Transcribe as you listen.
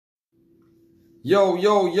Yo,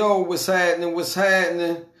 yo, yo, what's happening? What's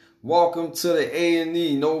happening? Welcome to the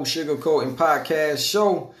A&E No Sugarcoating Podcast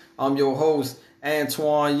Show. I'm your host,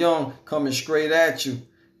 Antoine Young, coming straight at you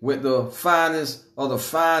with the finest of the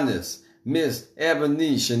finest, Miss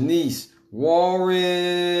Ebony Shanice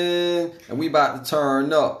Warren. And we about to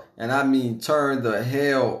turn up. And I mean turn the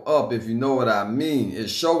hell up, if you know what I mean.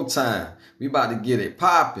 It's showtime. We about to get it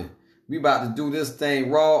popping. We about to do this thing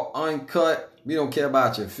raw, uncut. We don't care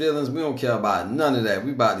about your feelings. We don't care about none of that.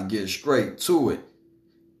 We about to get straight to it.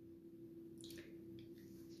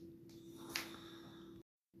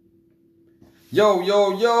 Yo,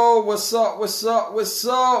 yo, yo, what's up, what's up, what's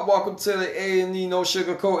up? Welcome to the A&E No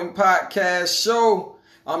Sugarcoating Podcast Show.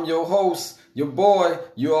 I'm your host, your boy,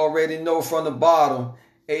 you already know from the bottom,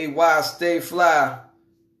 AY Stay Fly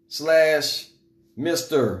 /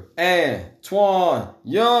 Mr. Antoine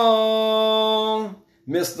Young.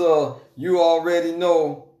 Mr. You already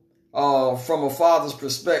know from a father's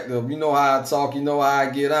perspective. You know how I talk, you know how I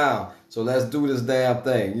get on. So let's do this damn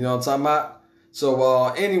thing. You know what I'm talking about? So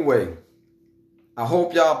anyway, I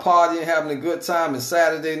hope y'all partying, having a good time. It's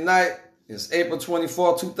Saturday night. It's April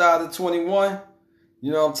 24, 2021.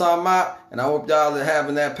 You know what I'm talking about? And I hope y'all are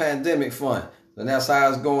having that pandemic fun. And that's how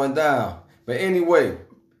it's going down. But anyway,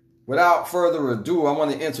 without further ado, I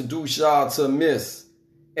want to introduce y'all to Miss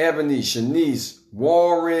Ebony Shanice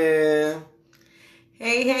Warren.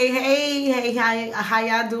 Hey, how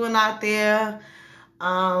y'all doing out there?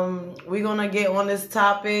 We're gonna get on this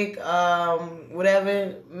topic,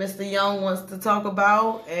 whatever Mr. Young wants to talk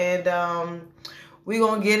about, and we're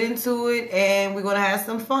gonna get into it, and we're gonna have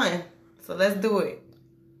some fun. So let's do it.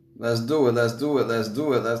 Let's do it.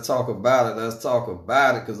 Let's talk about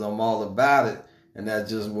it, because I'm all about it, and that's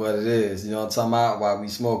just what it is. You know what I'm talking about? While we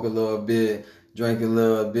smoke a little bit, drink a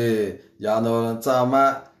little bit. Y'all know what I'm talking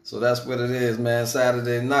about? So that's what it is, man.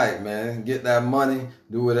 Saturday night, man. Get that money.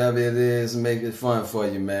 Do whatever it is. Make it fun for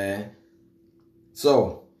you, man.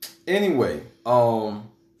 So, anyway,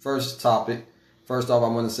 first topic. First off, I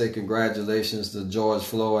want to say congratulations to George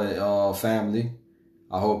Floyd family.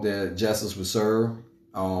 I hope that justice was served.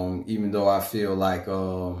 Even though I feel like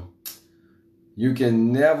you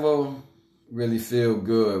can never really feel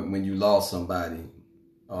good when you lost somebody.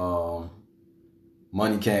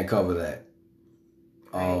 Money can't cover that.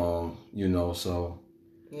 Right. You know, so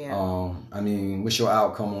Yeah. I mean, what's your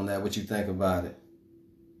outcome on that? What you think about it?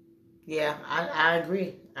 Yeah, I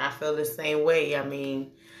agree. I feel the same way. I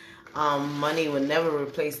mean, money would never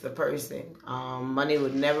replace the person. Money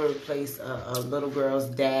would never replace a little girl's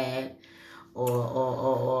dad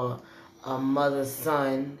or a mother's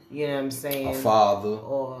son. You know what I'm saying? A father.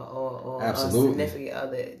 Or Absolutely. a significant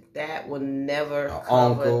other. That would never A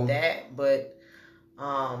cover uncle. that. But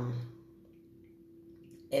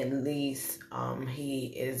at least he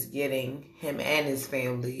is getting, him and his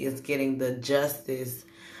family is getting the justice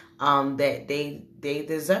that they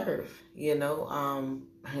deserve. You know,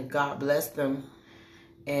 God bless them,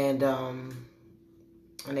 and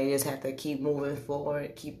they just have to keep moving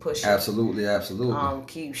forward, keep pushing. Absolutely.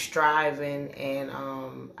 Keep striving, and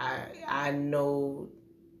I know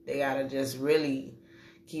they gotta just really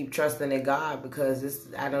keep trusting in God, because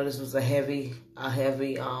I know this was a heavy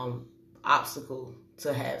obstacle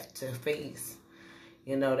to have to face.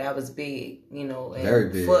 You know, that was big, you know, and very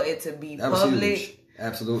big. For it to be that public, huge.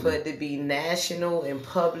 Absolutely. for it to be national and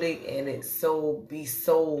public, and it be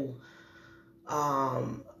so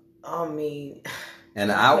I mean, and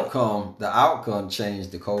the outcome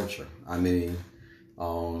changed the culture. I mean,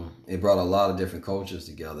 it brought a lot of different cultures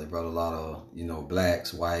together. It brought a lot of, you know,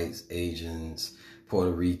 blacks, whites, Asians, Puerto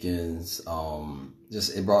Ricans.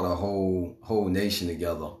 It brought a whole nation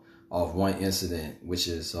together off one incident, which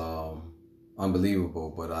is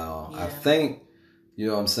unbelievable. But I think, you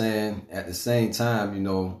know what I'm saying, at the same time, you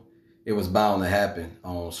know, it was bound to happen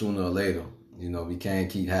sooner or later. You know, we can't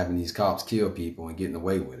keep having these cops kill people and getting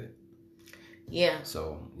away with it. Yeah.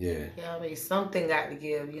 So, yeah. Yeah, I mean, something got to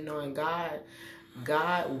give, you know, and God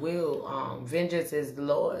will, vengeance is the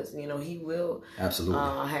Lord's, you know, he will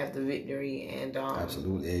Absolutely have the victory, and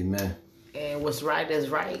absolutely, amen. And what's right is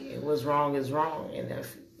right, and what's wrong is wrong. And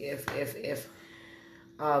if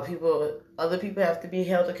other people have to be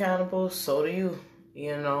held accountable, so do you,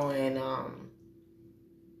 you know. And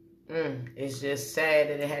it's just sad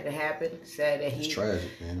that it had to happen. Sad that it's tragic,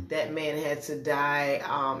 man. That man had to die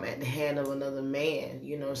at the hand of another man.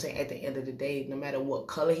 You know what I'm saying? At the end of the day, no matter what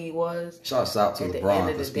color he was. Shouts out to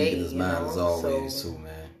LeBron for speaking his mind as always, too,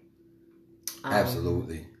 man.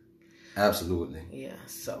 Absolutely. Yeah,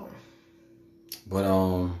 so. But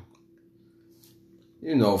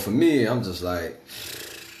you know, for me, I'm just like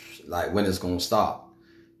when it's gonna stop.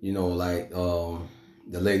 You know, like the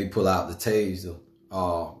lady pull out the taser,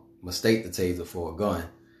 mistake the taser for a gun,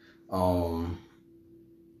 or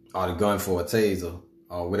the gun for a taser,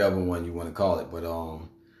 or whatever one you want to call it. But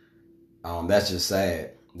that's just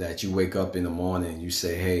sad that you wake up in the morning and you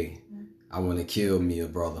say, hey, I want to kill me a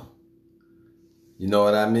brother. You know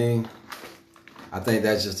what I mean? I think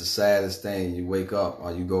that's just the saddest thing. You wake up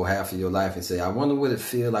or you go half of your life and say, I wonder what it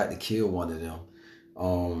feel like to kill one of them.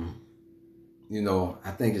 You know,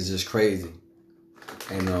 I think it's just crazy.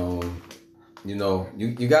 And, you know,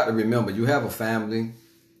 you got to remember, you have a family.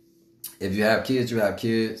 If you have kids, you have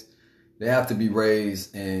kids. They have to be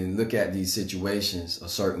raised and look at these situations a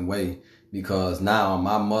certain way, because now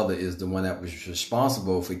my mother is the one that was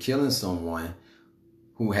responsible for killing someone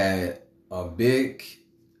who had a big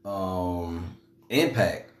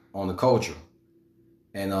impact on the culture.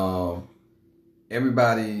 And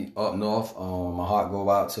everybody up north, my heart go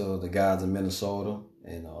out to the guys in Minnesota.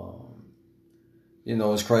 And, you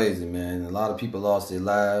know, it's crazy, man. A lot of people lost their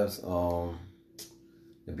lives. The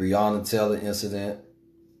Breonna Taylor incident,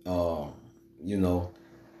 you know,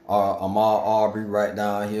 Ahmaud Arbery right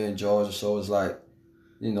down here in Georgia. So it's like,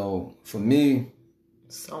 you know, for me,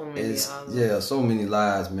 so many others. Yeah, so many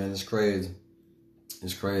lives, man. It's crazy.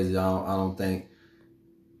 It's crazy. I don't think,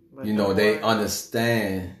 but you know, they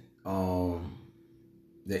understand the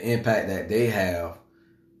impact that they have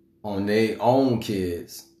on their own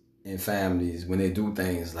kids and families when they do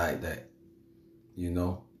things like that, you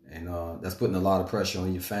know. And that's putting a lot of pressure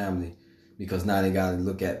on your family, because now they got to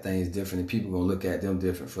look at things different, and people going to look at them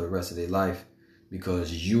different for the rest of their life,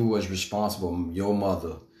 because you was responsible. Your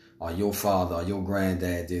mother or your father or your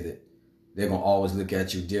granddad did it. They're going to always look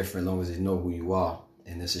at you different as long as they know who you are.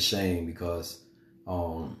 And it's a shame, because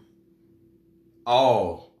all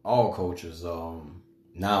cultures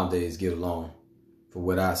nowadays get along, for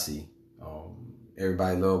what I see.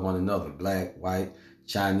 Everybody love one another. Black, white,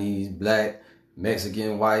 Chinese, black,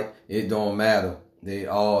 Mexican, white, it don't matter. They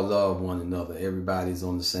all love one another. Everybody's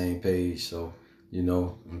on the same page. So, you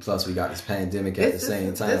know, and plus we got this pandemic at the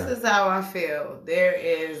same time. This is how I feel. There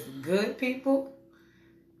is good people,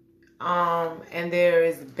 and there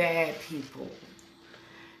is bad people.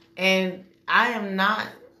 And I am not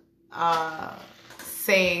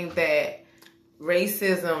saying that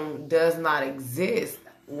racism does not exist.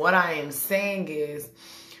 What I am saying is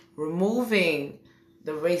removing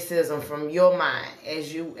the racism from your mind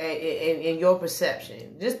as you in your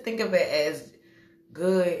perception. Just think of it as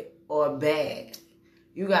good or bad.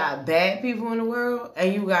 You got bad people in the world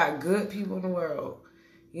and you got good people in the world.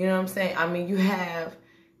 You know what I'm saying? I mean, you have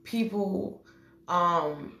people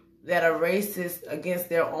that are racist against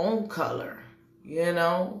their own color. You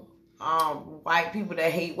know, white people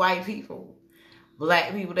that hate white people,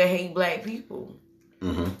 black people that hate black people,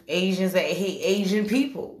 Asians that hate Asian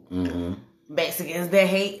people. Mexicans that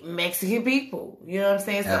hate Mexican people. You know what I'm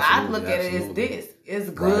saying? So I look at it as this. It's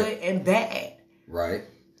good and bad. Right.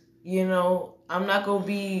 You know, I'm not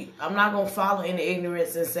gonna follow in the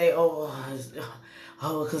ignorance and say,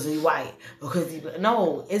 because he's white.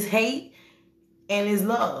 No, it's hate and it's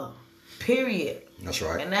love. Period. That's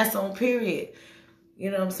right. And that's on period.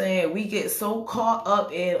 You know what I'm saying? We get so caught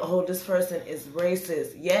up in, this person is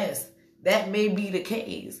racist. Yes, that may be the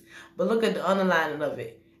case. But look at the underlining of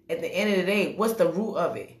it. At the end of the day, what's the root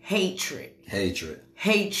of it? Hatred.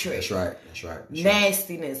 That's right.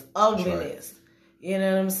 Nastiness, ugliness. Right. You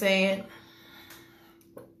know what I'm saying?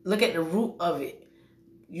 Look at the root of it.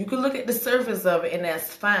 You can look at the surface of it, and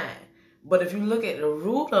that's fine. But if you look at the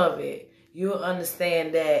root of it, you'll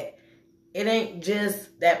understand that it ain't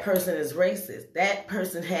just that person is racist. That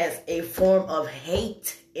person has a form of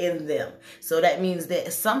hate in them. So that means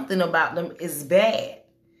that something about them is bad.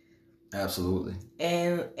 Absolutely.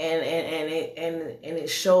 And it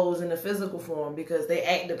shows in the physical form, because they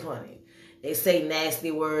act upon it. They say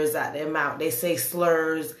nasty words out their mouth. They say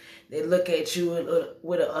slurs. They look at you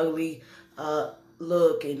with an ugly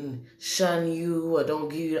look and shun you, or don't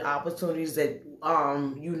give you the opportunities that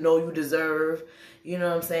you know you deserve. You know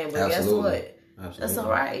what I'm saying? But Absolutely. Guess what? That's all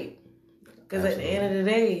right. Because at the end of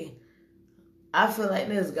the day, I feel like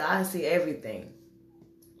this God see everything,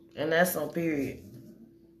 and that's on period.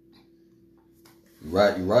 You're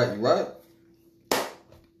right.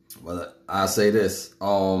 Well, I say this.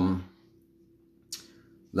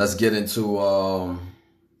 Let's get into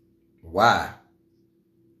why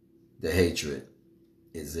the hatred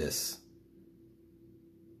exists.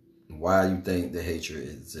 Why you think the hatred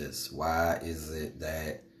exists? Why is it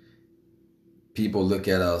that people look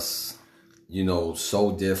at us, you know,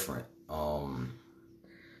 so different?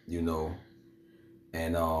 You know,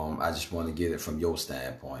 and I just want to get it from your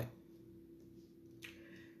standpoint.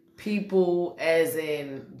 people, as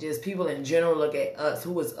in just people in general, look at us.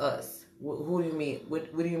 Who is us? Who do you mean?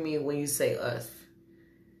 What do you mean when you say us?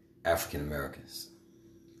 African Americans.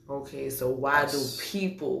 Okay, so why do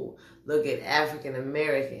people look at African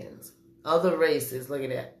Americans, other races look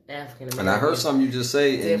at African Americans? And I heard something you just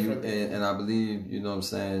say, and I believe, you know what I'm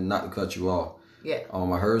saying, not to cut you off. Yeah.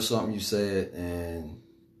 I heard something you said, and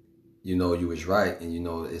you know you was right, and you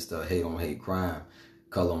know it's the hate on hate crime,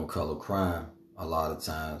 color on color crime a lot of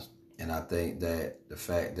times. And I think that the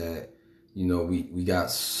fact that, you know, we got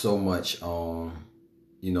so much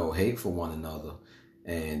you know, hate for one another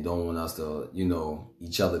and don't want us to, you know,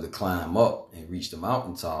 each other to climb up and reach the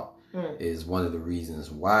mountaintop is one of the reasons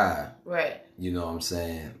why, right? You know what I'm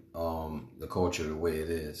saying, the culture the way it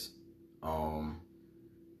is.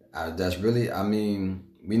 That's really, I mean,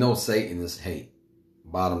 we know Satan is hate.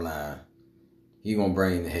 Bottom line, he gonna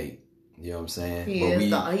bring the hate. You know what I'm saying? He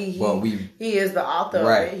is the author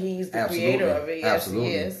right, of it. He's the absolutely, creator of it. Yes, absolutely.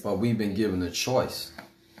 he is. But we've been given a choice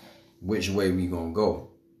which way we gonna go.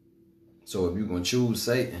 So if you're gonna choose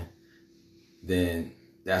Satan, then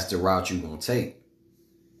that's the route you're gonna take.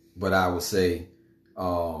 But I would say,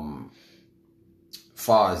 far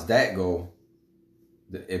as that go,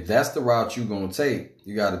 if that's the route you're gonna take,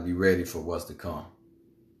 you got to be ready for what's to come.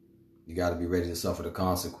 You got to be ready to suffer the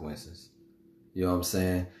consequences. You know what I'm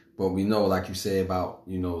saying? But we know, like you say about,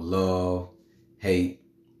 you know, love, hate,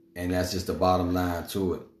 and that's just the bottom line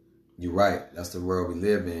to it. You're right. That's the world we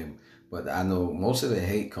live in. But I know most of the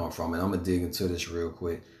hate come from, and I'm going to dig into this real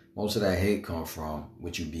quick. Most of that hate come from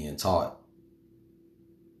what you being taught.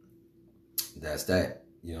 That's that.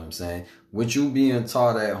 You know what I'm saying? What you being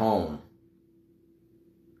taught at home,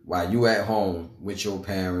 while you at home with your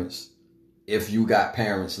parents, if you got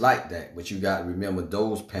parents like that, but you got to remember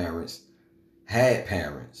those parents had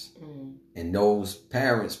parents. Mm. And those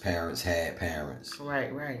parents' parents had parents.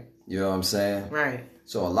 Right, right. You know what I'm saying? Right.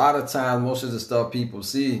 So a lot of times, most of the stuff people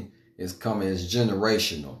see is coming as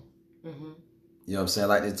generational. Mm-hmm. You know what I'm saying?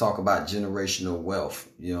 Like they talk about generational wealth.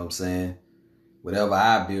 You know what I'm saying? Whatever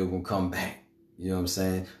I build will come back. You know what I'm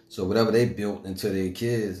saying? So whatever they built into their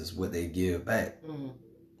kids is what they give back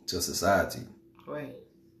to society. Right.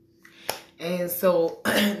 And so,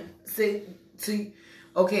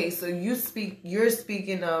 okay, so you're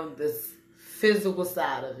speaking of this physical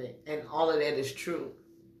side of it, and all of that is true.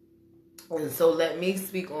 And so let me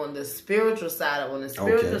speak on the spiritual side. On the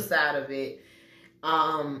spiritual side of it,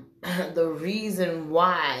 the reason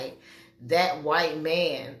why that white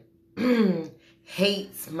man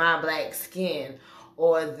hates my black skin,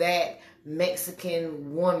 or that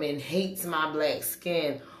Mexican woman hates my black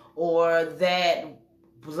skin, or that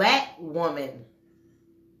black woman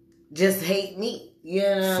just hate me. You know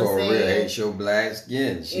what I'm saying? For real, hate your black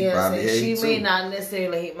skin. She probably hates you. She may not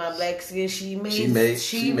necessarily hate my black skin. She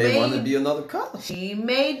may want to be another color. She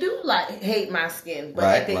may hate my skin. But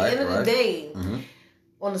at the end of the day,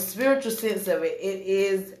 on the spiritual sense of it, it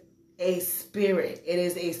is a spirit. It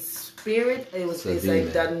is a spirit. It's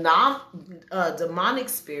a demonic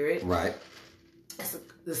spirit. Right. It's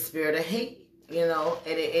the spirit of hate. You know,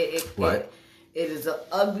 and it is an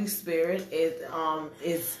ugly spirit. It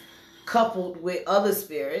is coupled with other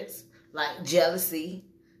spirits like jealousy,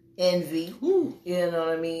 envy. Ooh. You know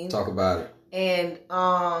what I mean? Talk about it. And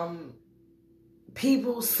some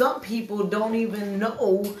people don't even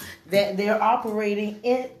know that they're operating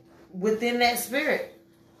within that spirit.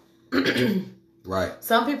 Right.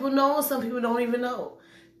 Some people know, some people don't even know.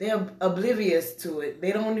 They're oblivious to it.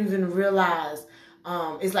 They don't even realize.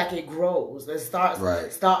 It's like it grows. It starts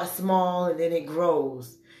small and then it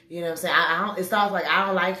grows. You know what I'm saying? It starts like, I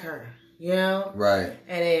don't like her. You know? Right.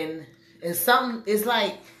 And then it's some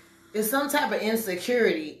type of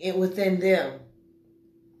insecurity within them.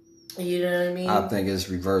 You know what I mean? I think it's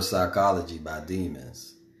reverse psychology by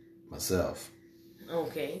demons. Myself.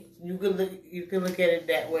 Okay. You can look at it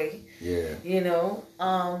that way. Yeah. You know?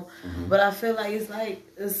 But I feel like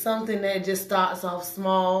it's something that just starts off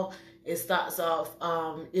small. It starts off,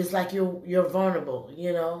 it's like you're vulnerable,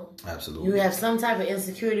 you know? Absolutely. You have some type of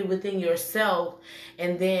insecurity within yourself,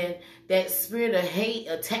 and then that spirit of hate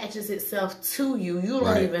attaches itself to you. You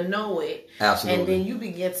don't even know it. Absolutely. And then you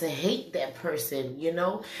begin to hate that person, you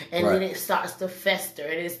know? And then it starts to fester,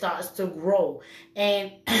 and it starts to grow.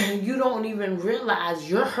 And you don't even realize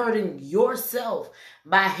you're hurting yourself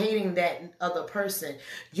by hating that other person.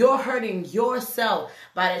 You're hurting yourself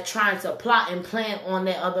by trying to plot and plan on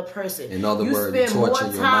that other person. In other words, you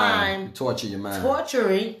torture your mind.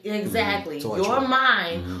 Torturing, exactly, your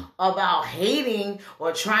mind about hating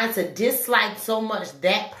or trying to dislike so much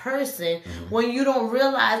that person when you don't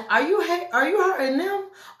realize, are you hurting them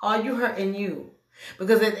or are you hurting you?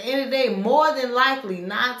 Because at the end of the day, more than likely,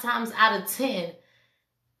 9 times out of 10,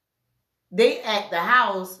 they at the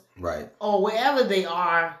house right, or wherever they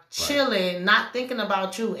are, chilling, right, not thinking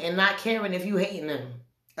about you and not caring if you hating them.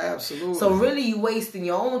 Absolutely. So really you wasting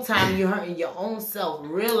your own time, you're hurting your own self.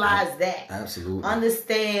 Realize that. Absolutely.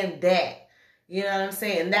 Understand that. You know what I'm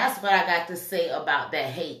saying? That's what I got to say about that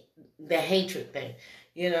hate, the hatred thing.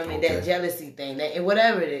 You know what I mean? That jealousy thing, that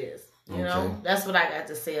whatever it is. You know? That's what I got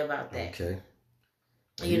to say about that. Okay.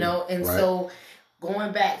 You know, and so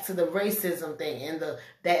going back to the racism thing and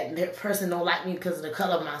that person don't like me because of the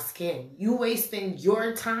color of my skin. You wasting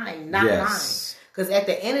your time, not mine. Because at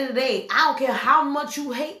the end of the day, I don't care how much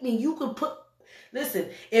you hate me. You could listen,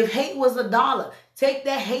 if hate was $1, take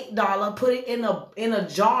that hate dollar, put it in a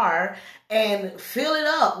jar and fill it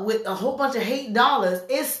up with a whole bunch of hate dollars.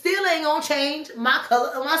 It still ain't going to change my color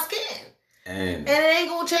of my skin. And it ain't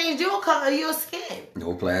going to change your color of your skin.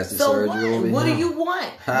 No plastic surgery. What do you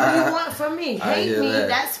want? What do you want from me? Hate me,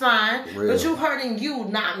 that's fine. But you hurting you,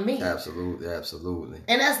 not me. Absolutely, absolutely.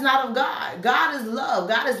 And that's not of God. God is love.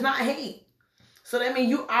 God is not hate. So that means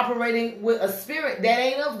you operating with a spirit that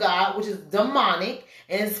ain't of God, which is demonic,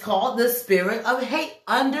 and it's called the spirit of hate.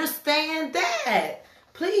 Understand that,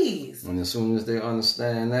 please. And as soon as they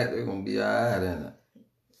understand that, they're going to be all right in it.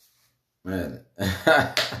 Man.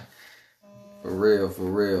 For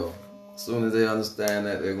real. As soon as they understand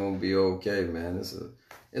that, they're going to be okay, man.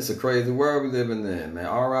 It's a crazy world we living in, man.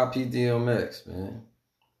 R.I.P. DMX, man.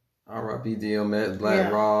 R.I.P. DMX,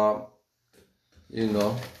 Black Rob. You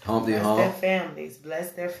know, Humpty Hump.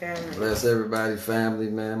 Bless their families. Bless everybody's family,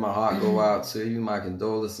 man. My heart go out to you. My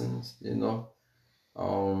condolences, you know.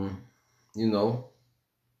 You know,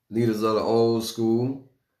 leaders of the old school.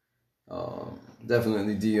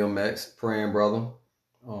 Definitely DMX, praying brother.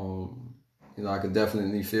 You know, I could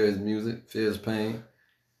definitely feel his music, feel his pain.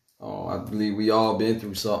 I believe we all been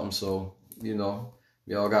through something, so, you know,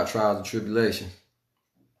 we all got trials and tribulations.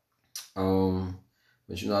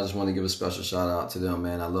 But, you know, I just want to give a special shout out to them,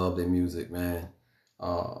 man. I love their music, man.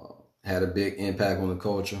 Had a big impact on the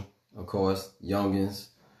culture, of course. Youngins,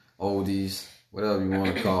 oldies, whatever you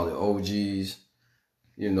want to call it, OGs,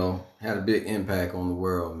 you know, had a big impact on the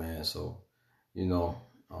world, man. So, you know,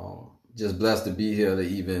 just blessed to be here to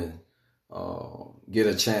even get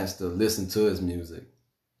a chance to listen to his music.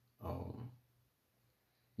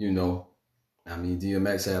 You know, I mean,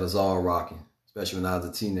 DMX had us all rocking. Especially when I was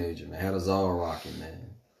a teenager, man. Had us all rocking, man.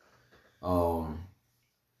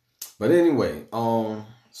 But anyway,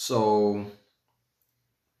 so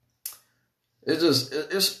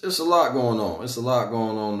it's a lot going on. It's a lot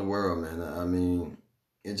going on in the world, man. I mean,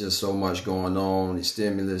 it's just so much going on. The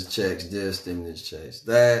stimulus checks this, stimulus checks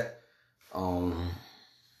that.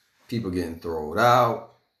 People getting thrown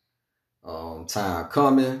out. Time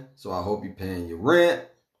coming. So I hope you're paying your rent.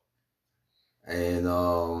 And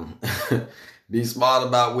be smart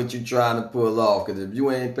about what you're trying to pull off. Because if you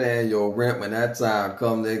ain't paying your rent when that time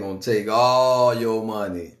comes, they're going to take all your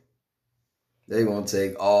money. They're going to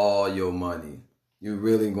take all your money. You're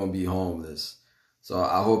really going to be homeless. So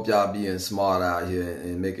I hope y'all being smart out here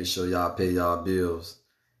and making sure y'all pay y'all bills.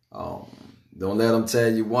 Don't let them tell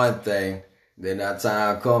you one thing. Then that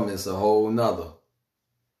time comes, it's a whole nother.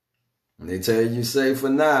 And they tell you safe for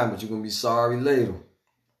now, but you're going to be sorry later.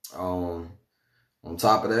 On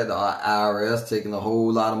top of that, the IRS taking a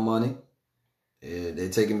whole lot of money. They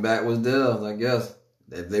taking back what's theirs, I guess.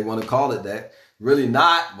 If they want to call it that. Really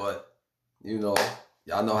not, but, you know,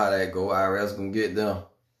 y'all know how that go. IRS going to get them.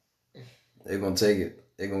 They're going to take it.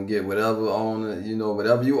 They're going to get whatever on it, you know,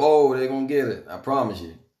 whatever you owe, they're going to get it. I promise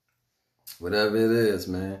you. Whatever it is,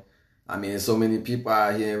 man. I mean, there's so many people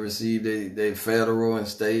out here and receive they federal and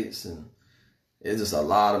states, and it's just a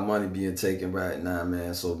lot of money being taken right now,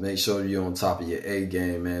 man. So make sure you're on top of your A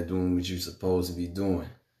game, man, doing what you're supposed to be doing.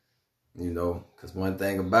 You know, because one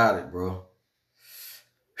thing about it, bro,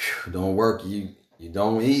 don't work, you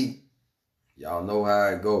don't eat. Y'all know how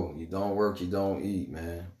it go. You don't work, you don't eat,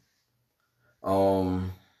 man.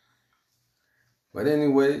 But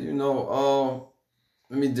anyway, you know,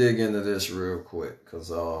 let me dig into this real quick,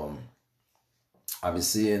 because I've been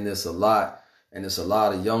seeing this a lot. And there's a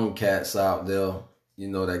lot of young cats out there, you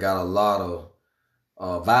know, that got a lot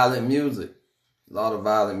of violent music. A lot of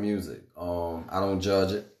violent music. I don't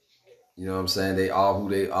judge it. You know what I'm saying? They are who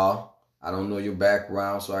they are. I don't know your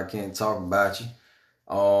background, so I can't talk about you.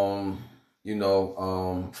 You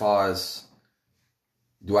know, far as,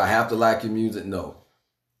 do I have to like your music? No.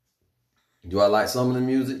 Do I like some of the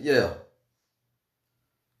music? Yeah.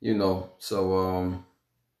 You know, so,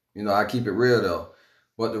 you know, I keep it real though.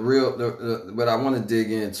 But what I want to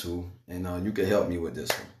dig into, and you can help me with this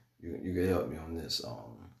one. you can help me on this.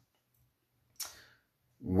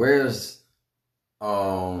 Where's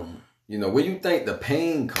where you think the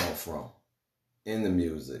pain come from in the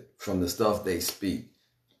music, from the stuff they speak?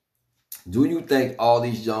 Do you think all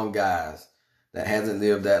these young guys that hasn't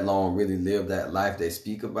lived that long really live that life they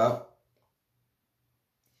speak about?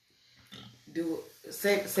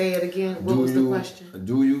 Say it again. What was the question?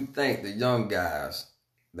 Do you think the young guys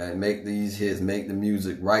that make these hits, make the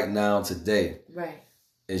music right now today, right,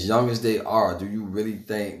 as young as they are, do you really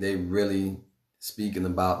think they really speaking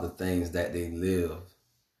about the things that they live?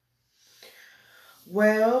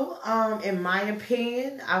 Well, in my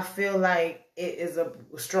opinion, I feel like it is a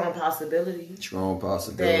strong possibility. Strong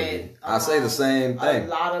possibility. I say the same thing. A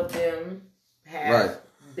lot of them have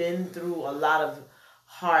been through a lot of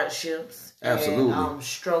hardships, absolutely, and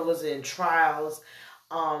struggles and trials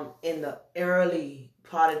in the early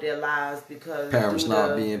part of their lives, because parents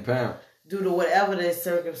not being parents. Due to whatever the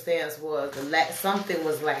circumstance was, something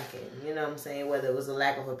was lacking. You know what I'm saying? Whether it was a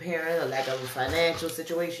lack of a parent, a lack of a financial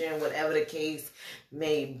situation, whatever the case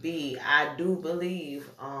may be, I do believe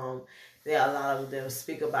that a lot of them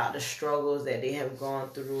speak about the struggles that they have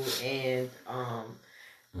gone through, and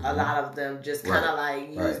a lot of them just kind of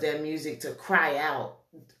like use their music to cry out.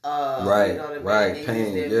 You know what I mean? They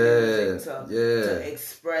pain, use their music to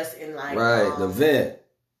express in like the vent.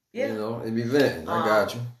 Yeah, you know, it be venting. I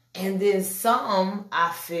got you. And then some,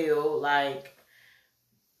 I feel like,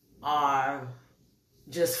 are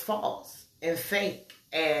just false and fake,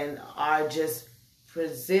 and are just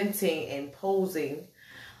presenting and posing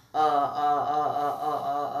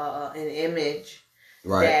an image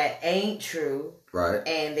that ain't true. Right.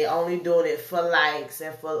 And they only doing it for likes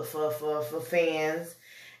and for fans,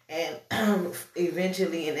 and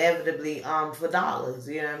eventually, inevitably, for dollars.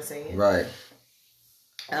 You know what I'm saying? Right.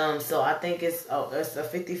 So I think it's a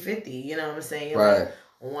 50-50, you know what I'm saying? Right. Like,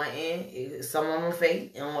 on one end, some of them are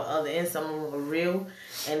fake, and on the other end, some of them are real,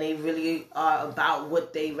 and they really are about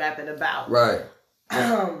what they rapping about. Right.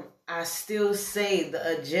 I still say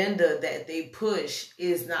the agenda that they push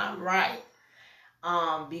is not right,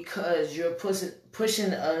 because you're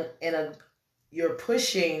pushing an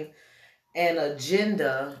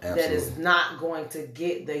agenda that is not going to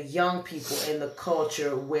get the young people in the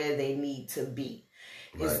culture where they need to be.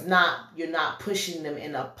 It's not, you're not pushing them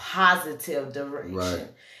in a positive direction. Right.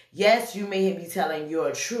 Yes, you may be telling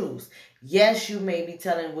your truths. Yes, you may be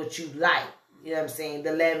telling what you like. You know what I'm saying? The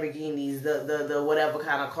Lamborghinis, the whatever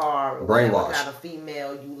kind of car, or whatever kind of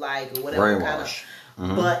female you like, or whatever kind of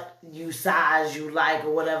butt you size you like,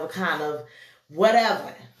 or whatever kind of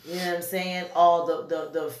whatever. You know what I'm saying? All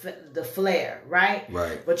the flair, right?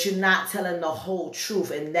 Right. But you're not telling the whole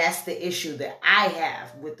truth, and that's the issue that I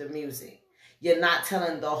have with the music. You're not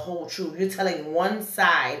telling the whole truth. You're telling one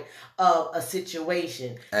side of a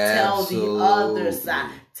situation. Absolutely. Tell the other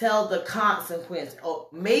side. Tell the consequence. Or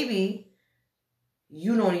maybe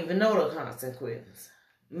you don't even know the consequence.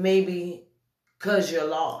 Maybe because you're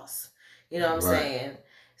lost. You know what I'm saying?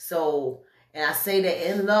 So, and I say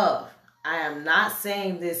that in love. I am not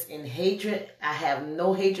saying this in hatred. I have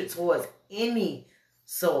no hatred towards any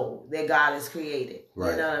soul that God has created.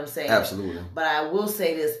 Right. You know what I'm saying? Absolutely. But I will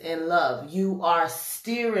say this in love. You are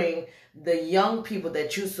steering the young people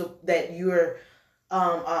that you're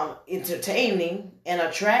entertaining and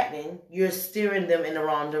attracting. You're steering them in the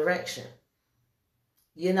wrong direction.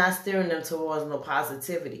 You're not steering them towards no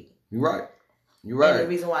positivity. You're right. You're right. And the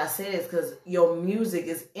reason why I say this is because your music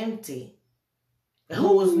is empty. It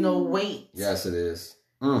holds no weight. Yes, it is.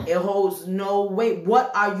 It holds no weight.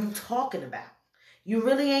 What are you talking about? You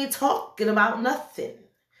really ain't talking about nothing.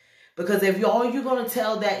 Because if all you're gonna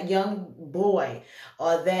tell that young boy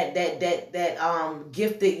or that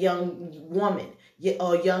gifted young woman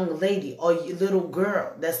or young lady or little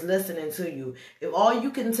girl that's listening to you, if all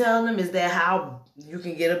you can tell them is that how you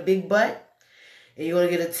can get a big butt and you're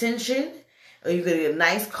gonna get attention or you're gonna get a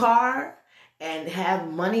nice car and have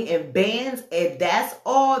money and bands, and that's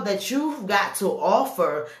all that you've got to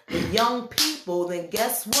offer the young people, then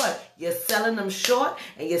guess what? You're selling them short,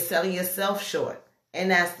 and you're selling yourself short.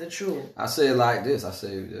 And that's the truth. I say it like this. I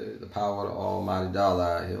say the power of the almighty dollar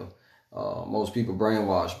out here. Most people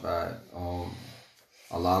brainwashed by it.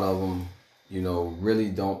 A lot of them,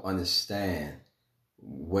 really don't understand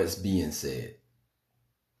what's being said.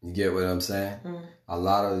 You get what I'm saying? Mm-hmm. A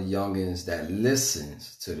lot of the youngins that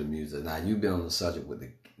listens to the music. Now, you've been on the subject with the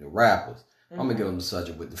rappers. Mm-hmm. I'm going to get on the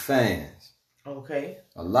subject with the fans. Okay.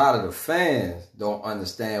 A lot of the fans don't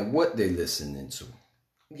understand what they're listening to.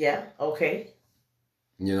 Yeah, okay.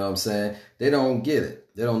 You know what I'm saying? They don't get it.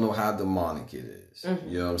 They don't know how demonic it is. Mm-hmm.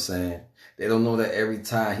 You know what I'm saying? They don't know that every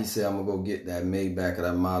time he said, I'm going to go get that Maybach or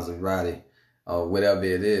that Maserati or whatever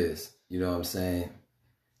it is, you know what I'm saying?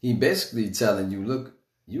 He basically telling you, look,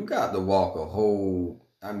 you got to walk a whole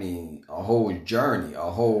journey,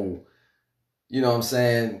 a whole, you know what I'm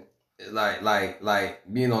saying? Like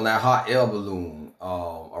being on that hot air balloon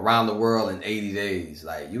around the world in 80 days.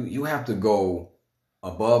 Like you have to go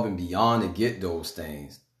above and beyond to get those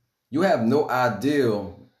things. You have no idea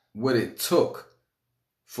what it took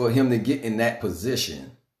for him to get in that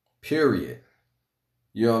position, period.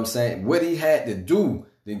 You know what I'm saying? What he had to do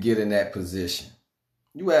to get in that position.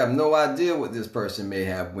 You have no idea what this person may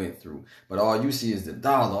have went through. But all you see is the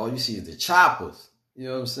dollar. All you see is the choppers. You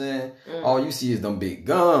know what I'm saying? All you see is them big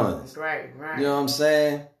guns. Right. You know what I'm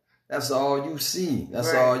saying? That's all you see.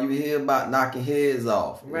 That's all you hear about, knocking heads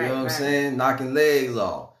off. You know what I'm saying? Knocking legs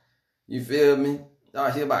off. You feel me?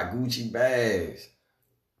 Y'all hear about Gucci bags.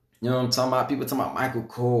 You know what I'm talking about? People talking about Michael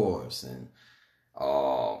Kors and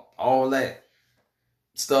all that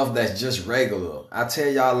stuff that's just regular. I tell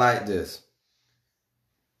y'all like this.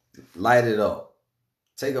 Light it up.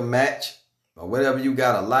 Take a match or whatever you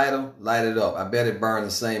got, a lighter, light it up. I bet it burns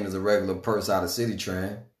the same as a regular purse out of City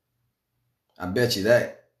Trend. I bet you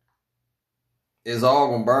that. It's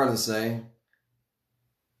all gonna burn the same.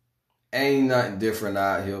 Ain't nothing different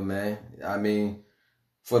out here, man. I mean,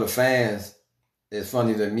 for the fans, it's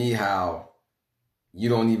funny to me how you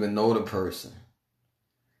don't even know the person.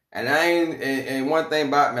 And and one thing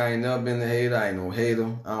about me, I ain't never been a hater. I ain't no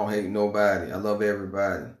hater. I don't hate nobody. I love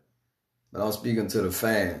everybody. But I'm speaking to the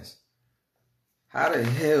fans. How the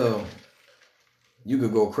hell you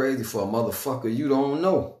could go crazy for a motherfucker you don't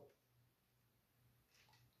know?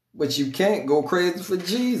 But you can't go crazy for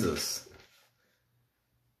Jesus.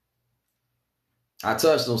 I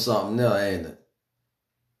touched on something there, ain't it?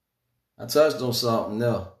 I touched on something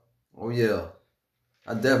there. Oh, yeah.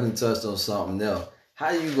 I definitely touched on something there.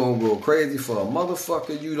 How you gonna go crazy for a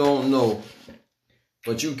motherfucker you don't know,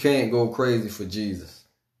 but you can't go crazy for Jesus?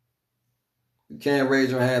 You can't raise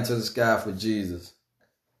your hand to the sky for Jesus.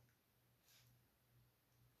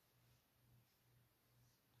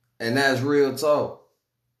 And that's real talk.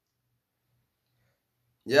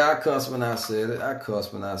 Yeah, I cussed when I said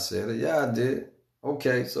it. Yeah, I did.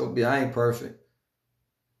 Okay, so I ain't perfect.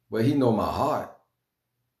 But he know my heart.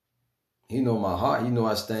 He know my heart. He know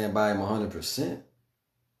I stand by him 100%.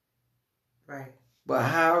 Right. But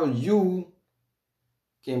how you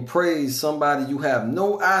can praise somebody you have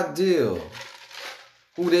no idea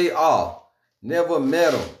who they are. Never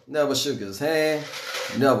met him. Never shook his hand.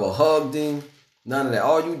 Never hugged him. None of that.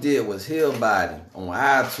 All you did was hear about him on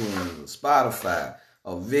iTunes or Spotify,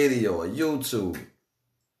 a video, or YouTube.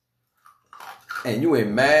 And you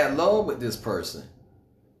in mad love with this person.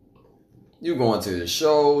 You going to the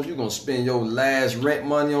shows. You going to spend your last rent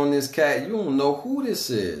money on this cat. You don't know who this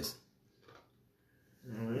is.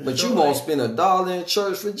 But you going to spend $1 in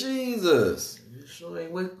church for Jesus. It sure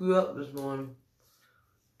ain't wake you up this morning.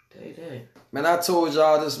 Tell you that. Man, I told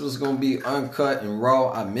y'all this was going to be uncut and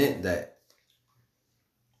raw. I meant that.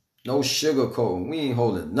 No sugarcoating. We ain't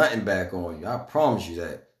holding nothing back on you. I promise you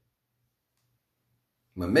that.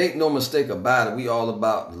 But make no mistake about it, we all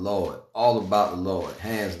about the Lord. All about the Lord.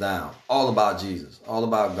 Hands down. All about Jesus. All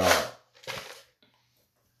about God.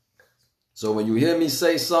 So when you hear me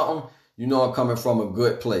say something, you know I'm coming from a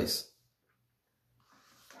good place.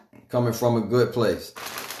 Coming from a good place.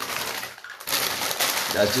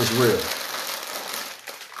 That's just real.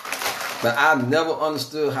 But I've never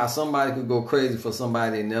understood how somebody could go crazy for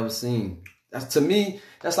somebody they never seen. That's, to me,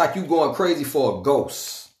 that's like you going crazy for a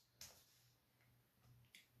ghost.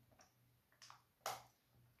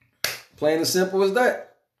 Plain and simple as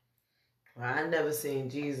that. Well, I never seen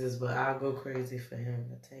Jesus, but I'll go crazy for him.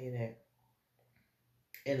 I tell you that.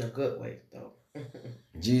 In a good way, though.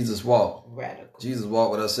 Jesus walked. Radical. Jesus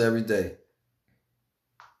walked with us every day.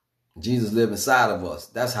 Jesus lives inside of us.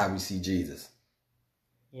 That's how we see Jesus.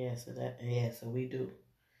 Yeah, so we do.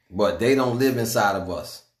 But they don't live inside of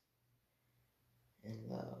us. In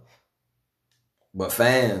love. But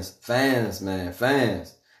fans, man,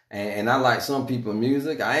 fans. And I like some people's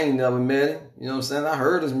music. I ain't never met him. You know what I'm saying? I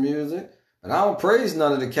heard his music. But I don't praise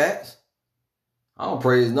none of the cats. I don't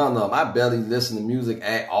praise none of them. I barely listen to music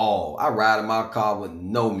at all. I ride in my car with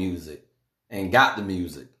no music. And got the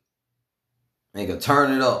music. And can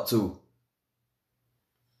turn it up too.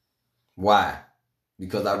 Why?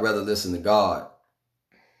 Because I'd rather listen to God.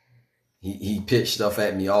 He pitch stuff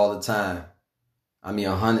at me all the time. I mean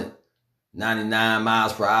 199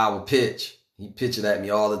 miles per hour pitch. He pitch it at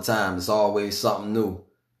me all the time. It's always something new.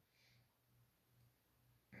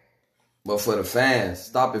 But for the fans,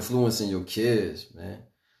 stop influencing your kids, man.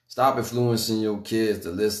 Stop influencing your kids to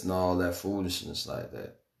listen to all that foolishness like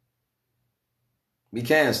that. We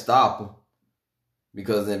can't stop them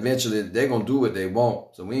because eventually they're going to do what they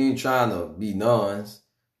want. So we ain't trying to be nuns.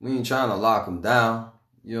 We ain't trying to lock them down.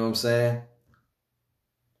 You know what I'm saying?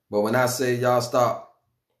 But when I say y'all stop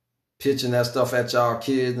pitching that stuff at y'all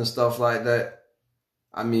kids and stuff like that,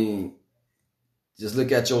 I mean, just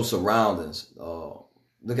look at your surroundings.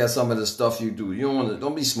 Look at some of the stuff you do.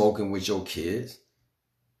 Don't be smoking with your kids.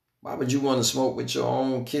 Why would you want to smoke with your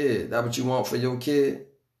own kid? That what you want for your kid?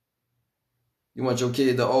 You want your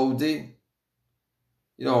kid to OD? You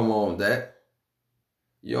don't want that.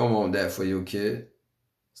 You don't want that for your kid.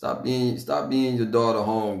 Stop being your daughter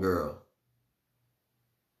homegirl.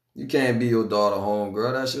 You can't be your daughter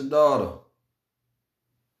homegirl. That's your daughter.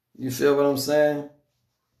 You feel what I'm saying?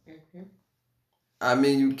 Mm-hmm. I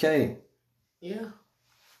mean, you can't. Yeah.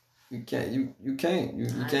 You can't. You can't. You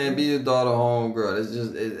can't be your daughter homegirl. It's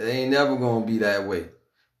just it ain't never gonna be that way.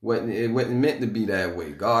 It wasn't meant to be that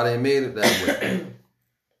way. God ain't made it that way.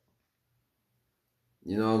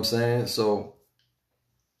 You know what I'm saying? So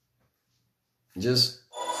just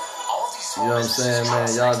you know what I'm saying,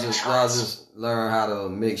 man. Y'all just learn how to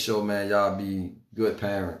make sure, man, y'all be good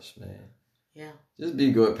parents, man. Yeah. Just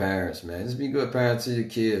be good parents, man. Just be good parents to your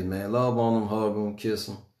kids, man. Love on them, hug them, kiss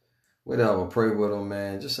them. Whatever, pray with them,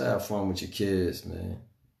 man. Just have fun with your kids, man.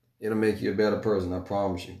 It'll make you a better person, I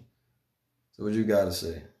promise you. So what you got to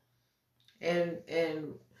say?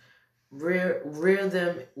 And rear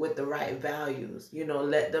them with the right values. You know,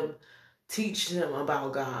 let them teach them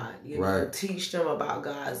about God. You know, teach them about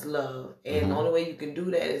God's love. And the only way you can do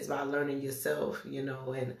that is by learning yourself, you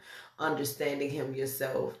know, and understanding Him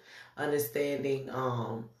yourself, understanding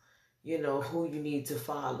you know, who you need to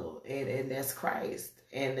follow. And that's Christ.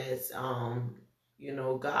 And that's you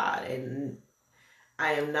know, God. And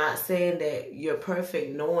I am not saying that you're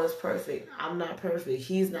perfect. No one's perfect. I'm not perfect.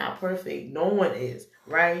 He's not perfect. No one is,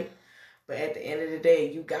 right? But at the end of the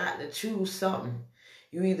day, you got to choose something.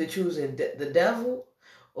 You either choosing the devil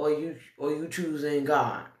or you choosing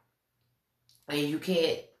God. And you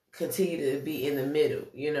can't continue to be in the middle.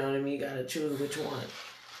 You know what I mean? You got to choose which one.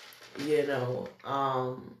 You know,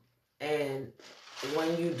 and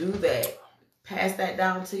when you do that, pass that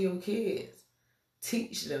down to your kids.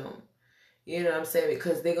 Teach them. You know what I'm saying?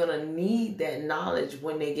 Because they're going to need that knowledge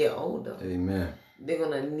when they get older. Amen. They're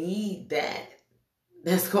going to need that.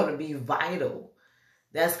 That's going to be vital.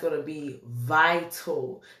 That's going to be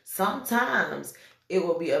vital. Sometimes it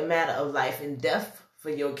will be a matter of life and death for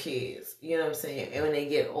your kids. You know what I'm saying? And when they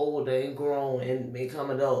get older and grown and become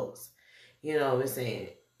adults. You know what I'm saying?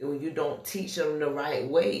 When you don't teach them the right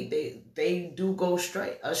way, they do go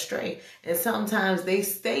astray. And sometimes they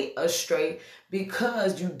stay astray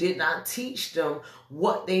because you did not teach them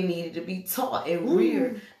what they needed to be taught and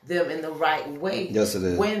rear them in the right way. Yes, it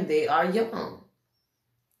is. When they are young.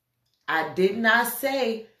 I did not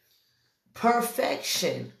say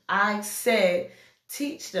perfection. I said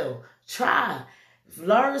teach them. Try.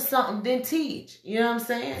 Learn something, then teach. You know what I'm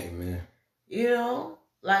saying? Amen. You know?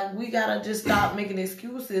 Like, we got to just stop making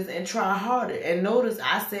excuses and try harder. And notice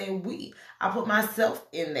I said we. I put myself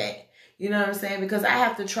in that. You know what I'm saying? Because I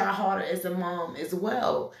have to try harder as a mom as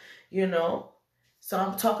well. You know? So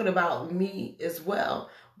I'm talking about me as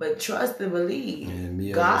well. But trust and believe. And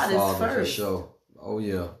me God as a father, is first. for sure. Oh,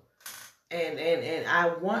 yeah. And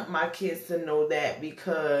I want my kids to know that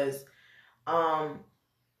because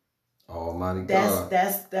Almighty God.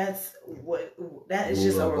 That's what that is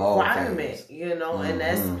just a requirement, you know, and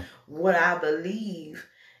that's what I believe,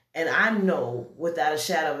 and I know without a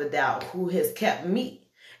shadow of a doubt who has kept me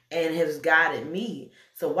and has guided me.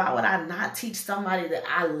 So why would I not teach somebody that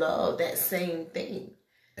I love that same thing?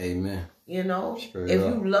 Amen. You know, Straight if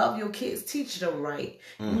up. you love your kids, teach them right.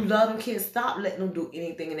 You love them kids, stop letting them do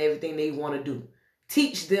anything and everything they want to do.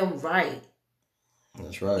 Teach them right.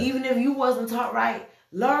 That's right. Even if you wasn't taught right,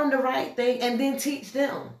 learn the right thing and then teach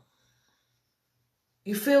them.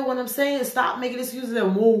 You feel what I'm saying? Stop making excuses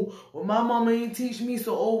and, well, my mama ain't teach me,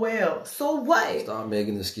 so oh well. So what? Stop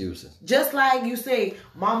making excuses. Just like you say,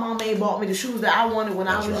 my mama ain't bought me the shoes that I wanted when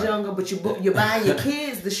I was younger, but you're buying your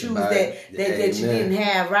kids the shoes that you didn't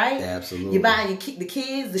have, right? Absolutely. You're buying the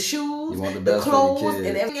kids the shoes, You want the the best for clothes, your kids.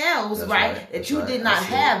 and everything else, That's right? right. That you did not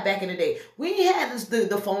have back in the day. We ain't had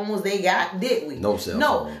the phones they got, did we? No cell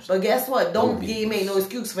phones. But guess what? Don't No make no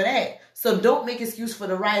excuse for that. So don't make excuse for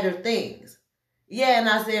the righter things. Yeah, and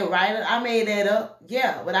I said right. I made that up.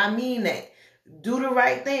 Yeah, but I mean that. Do the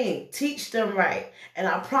right thing. Teach them right. And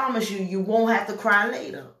I promise you, you won't have to cry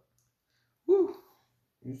later. Woo.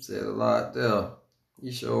 You said a lot there.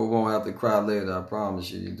 You sure won't have to cry later. I promise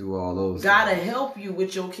you. You do all those. Gotta help you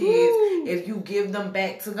with your kids if you give them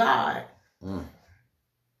back to God.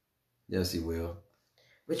 Yes, He will.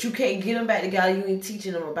 But you can't get them back to God. You ain't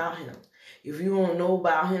teaching them about Him. If you don't know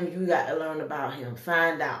about Him, you got to learn about Him.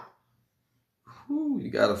 Find out. You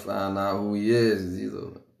got to find out who He is.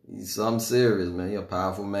 He's something serious, man. He's a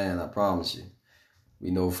powerful man. I promise you. We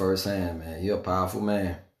know firsthand, man. He's a powerful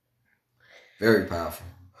man. Very powerful.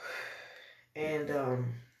 And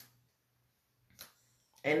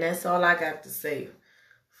that's all I got to say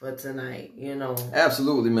for tonight,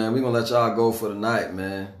 Absolutely, man. We're going to let y'all go for the night,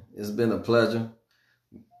 man. It's been a pleasure.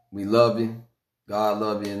 We love you. God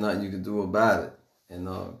love you and nothing you can do about it. And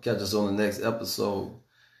catch us on the next episode.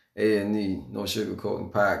 A&E, No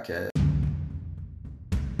Sugarcoating Podcast.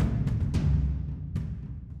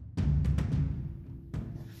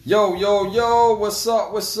 Yo, what's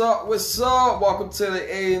up? Welcome to the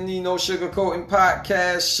A&E No Sugarcoating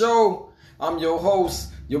Podcast Show. I'm your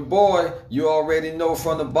host, your boy, you already know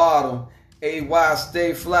from the bottom, AY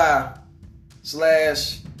Stay Fly /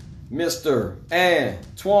 Mr.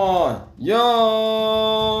 Antoine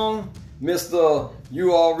Young. Mr.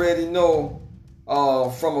 You already know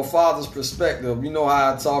from a father's perspective. You know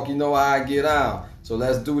how I talk, you know how I get out. So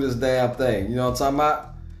let's do this damn thing. You know what I'm talking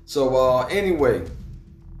about? So anyway,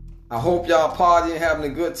 I hope y'all partying, having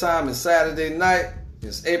a good time. It's Saturday night.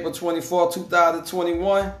 It's April 24,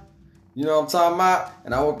 2021. You know what I'm talking about?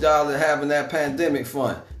 And I hope y'all are having that pandemic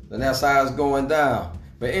fun. And that's how it's going down.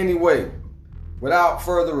 But anyway, without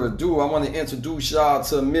further ado, I want to introduce y'all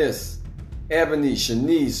to Miss Ebony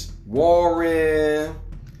Shanice Warren.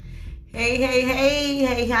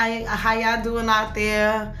 Hey, how y'all doing out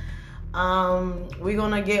there? We're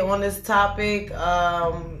gonna get on this topic,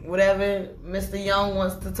 whatever Mr. Young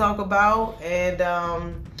wants to talk about, and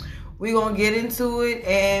we're gonna get into it,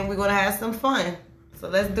 and we're gonna have some fun. So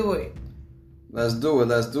let's do it. Let's do it.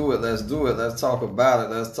 Let's talk about it.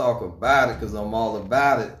 Because I'm all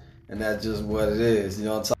about it, and that's just what it is. You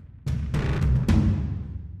know what I'm talking?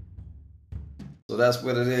 So that's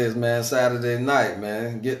what it is, man. Saturday night,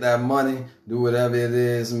 man. Get that money, do whatever it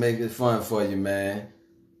is, make it fun for you, man.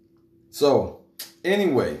 So,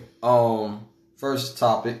 anyway, first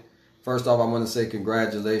topic. First off, I want to say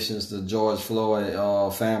congratulations to George Floyd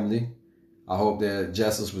family. I hope that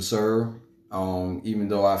justice was served. Even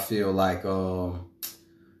though I feel like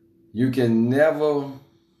you can never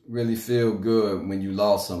really feel good when you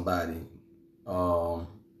lost somebody.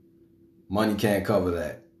 Money can't cover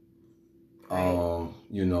that. Right.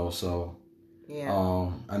 So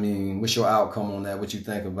yeah. I mean, what's your outcome on that? What you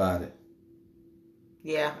think about it?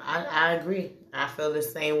 Yeah, I agree. I feel the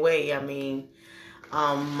same way. I mean,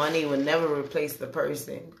 money would never replace the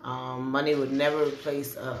person. Money would never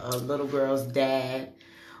replace a little girl's dad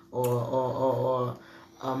or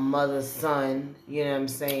a mother's son. You know what I'm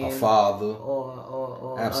saying? A father.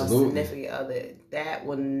 Or Absolutely. A significant other. That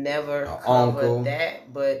would never cover uncle.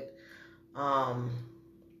 that. But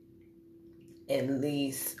at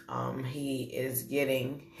least he is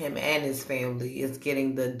getting, him and his family is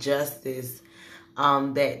getting the justice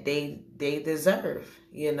that they deserve,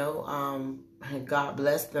 God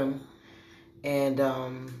bless them, and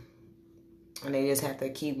they just have to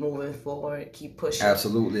keep moving forward, keep pushing,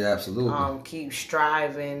 absolutely, keep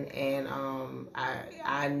striving, and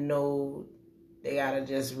I know they gotta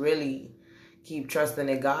just really keep trusting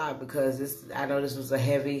in God, because I know this was a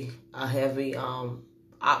heavy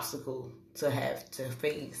obstacle to have to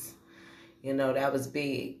face. That was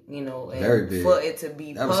big, and very big. For it to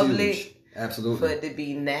be that public. Absolutely. For it to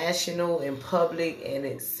be national and public, and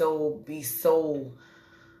it be so,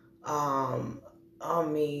 I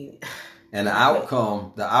mean. And the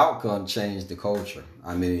outcome changed the culture.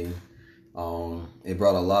 I mean, it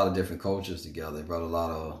brought a lot of different cultures together. It brought a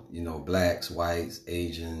lot of, blacks, whites,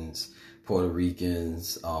 Asians, Puerto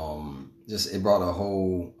Ricans. It brought a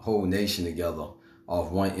whole nation together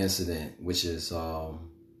off one incident, which is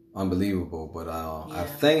unbelievable. But I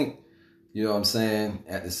think, you know what I'm saying,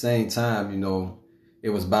 at the same time, it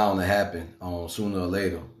was bound to happen sooner or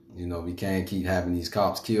later. We can't keep having these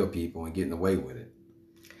cops kill people and getting away with it.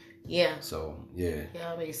 Yeah. So, yeah.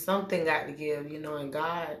 Yeah, I mean, something got to give, and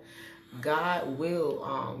God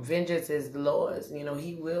will, vengeance is the Lord's,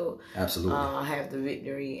 He will absolutely have the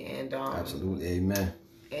victory, and absolutely, amen.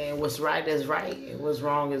 And what's right is right, and what's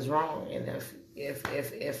wrong is wrong, and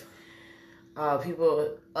if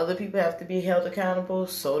other people have to be held accountable,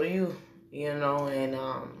 so do you, and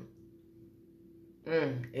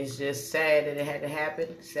It's just sad that it had to happen.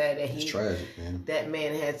 Sad that It's tragic, man. That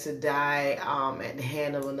man had to die at the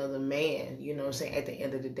hand of another man. You know what I'm saying? At the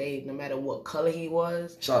end of the day, no matter what color he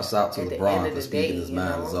was. Shouts out to LeBron for speaking his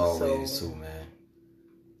mind as always, too, man.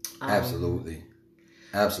 Absolutely.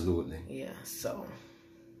 Yeah, so.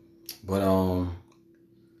 But,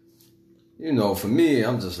 you know, for me,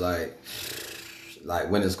 I'm just like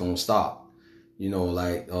when it's going to stop. You know,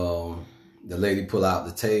 like, the lady pull out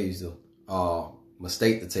the taser,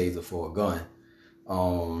 mistake the taser for a gun,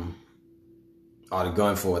 or the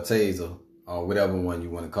gun for a taser, or whatever one you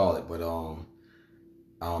want to call it. But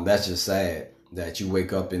that's just sad that you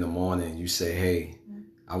wake up in the morning and you say, hey,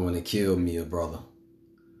 I want to kill me a brother.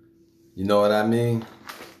 You know what I mean?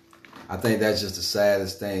 I think that's just the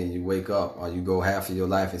saddest thing. You wake up or you go half of your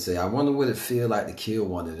life and say, I wonder what it feel like to kill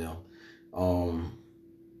one of them.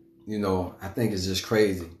 You know, I think it's just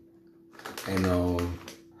crazy. And,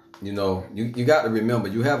 you know, you got to remember,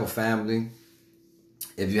 you have a family.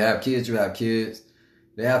 If you have kids, you have kids.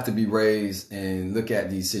 They have to be raised and look at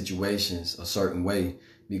these situations a certain way,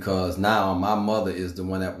 because now my mother is the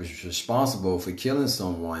one that was responsible for killing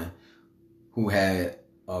someone who had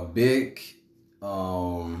a big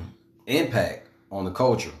impact on the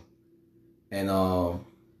culture. And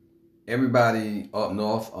everybody up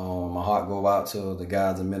north, my heart go out to the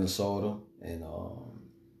guys in Minnesota. And,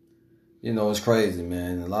 you know, it's crazy,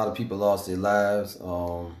 man. A lot of people lost their lives.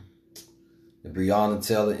 The Breonna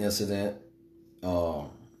Taylor incident,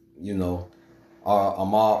 you know,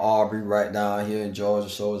 Ahmaud Arbery right down here in Georgia.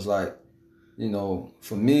 So it's like, you know,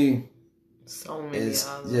 for me, so many others.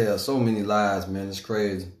 Yeah, so many lives, man. It's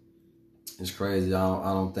crazy. It's crazy.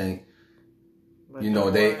 I don't think, but you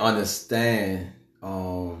know, they understand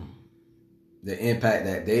the impact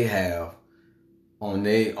that they have on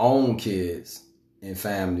their own kids and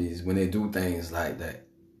families when they do things like that,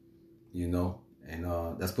 you know. And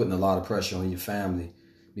that's putting a lot of pressure on your family,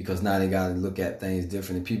 because now they got to look at things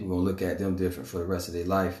different, and people going to look at them different for the rest of their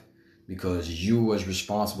life, because you was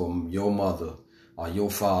responsible. Your mother or your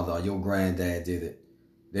father or your granddad did it.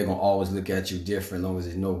 They're going to always look at you different as long as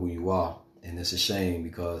they know who you are. And it's a shame,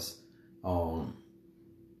 because all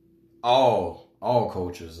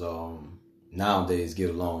cultures nowadays get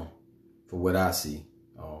along, for what I see.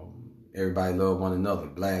 Everybody love one another.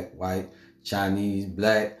 Black, white, Chinese,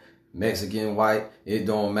 black, Mexican, white, it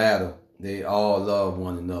don't matter. They all love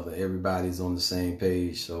one another. Everybody's on the same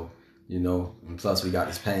page. So, you know, and plus we got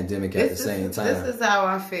this pandemic at the same time. This is how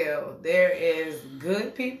I feel. There is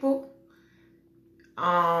good people,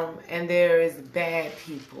 and there is bad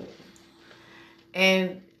people.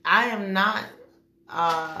 And I am not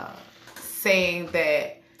saying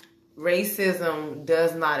that racism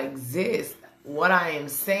does not exist. What I am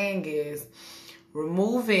saying is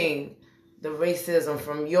removing the racism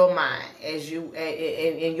from your mind as you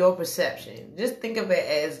in your perception. Just think of it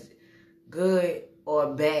as good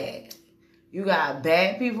or bad. You got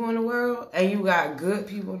bad people in the world and you got good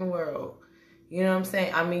people in the world. You know what I'm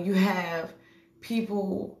saying? I mean, you have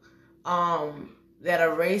people that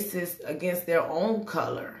are racist against their own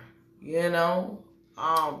color. You know,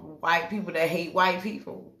 white people that hate white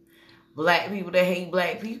people, black people that hate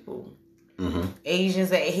black people, Asians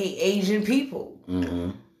that hate Asian people.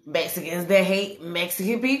 Mexicans that hate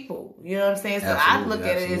Mexican people. You know what I'm saying? So I look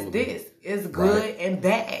at it as this. It's good and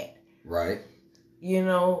bad. Right. You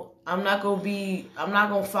know, I'm not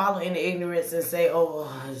gonna follow in the ignorance and say,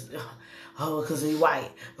 because he's white.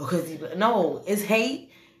 No, it's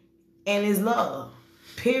hate and it's love.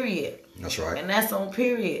 Period. That's right. And that's on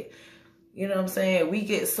period. You know what I'm saying? We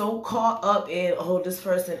get so caught up in, this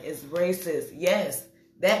person is racist. Yes,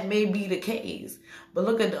 that may be the case. But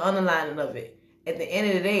look at the underlining of it. At the end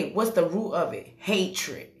of the day, what's the root of it?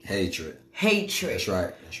 Hatred. That's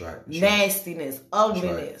right. Nastiness,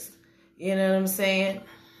 ugliness. Right. You know what I'm saying?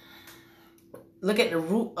 Look at the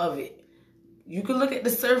root of it. You can look at the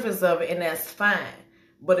surface of it, and that's fine.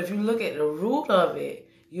 But if you look at the root of it,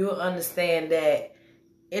 you'll understand that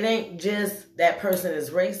it ain't just that person is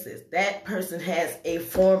racist. That person has a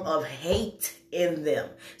form of hate in them.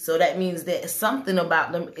 So that means that something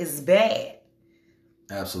about them is bad.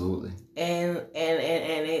 Absolutely. And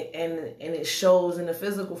it shows in the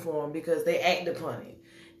physical form, because they act upon it.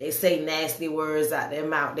 They say nasty words out their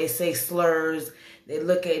mouth. They say slurs. They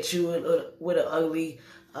look at you with an ugly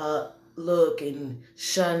look and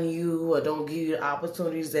shun you, or don't give you the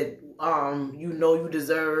opportunities that you know you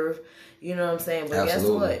deserve. You know what I'm saying? But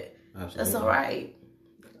Absolutely. Guess what? That's all right.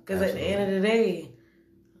 Because at the end of the day,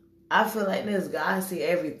 I feel like this. God see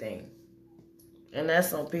everything. And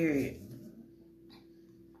that's on period.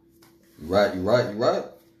 You're right.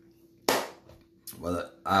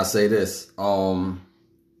 Well, I say this.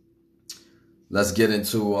 Let's get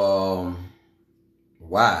into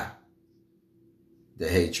why the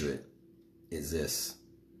hatred exists.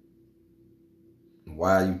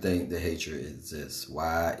 Why you think the hatred exists?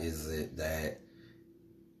 Why is it that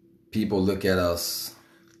people look at us,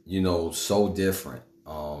 so different?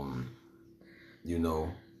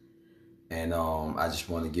 And I just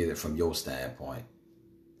want to get it from your standpoint.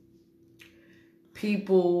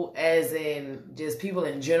 People, as in just people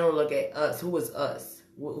in general, look at us. Who is us?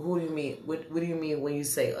 Who do you mean? What do you mean when you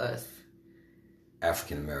say us?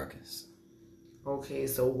 African Americans. Okay,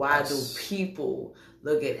 so why do people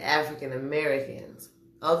look at African Americans?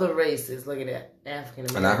 Other races look at African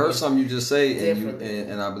Americans. And I heard something you just say,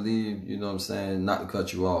 and I believe, you know what I'm saying, not to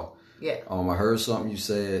cut you off. Yeah. I heard something you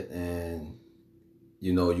said, and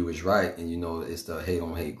you was right, and it's the hate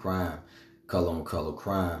on hate crime, color on color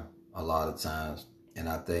crime a lot of times. And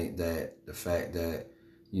I think that the fact that,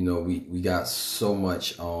 we got so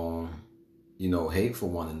much, hate for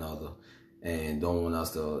one another and don't want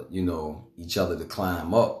us to, each other to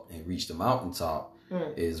climb up and reach the mountaintop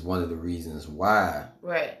is one of the reasons why,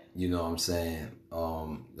 right? You know what I'm saying?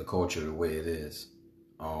 The culture the way it is.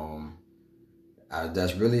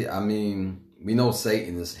 That's really, we know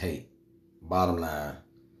Satan is hate. Bottom line,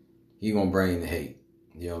 he gonna bring the hate.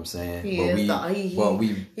 You know what I'm saying? He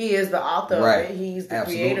is the author right, of it. He's the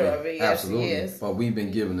absolutely, creator of it. Yes, absolutely. He is. But we've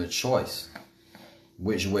been given a choice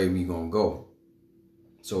which way we gonna go.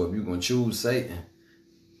 So if you're gonna choose Satan,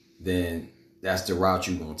 then that's the route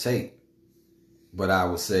you're gonna take. But I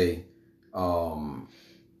would say, far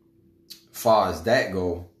as that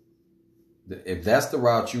go, if that's the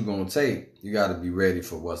route you're gonna take, you got to be ready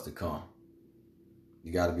for what's to come.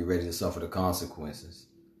 You got to be ready to suffer the consequences.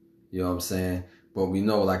 You know what I'm saying? But we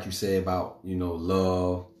know, like you said, about,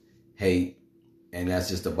 love, hate, and that's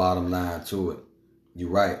just the bottom line to it. You're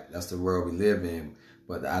right. That's the world we live in.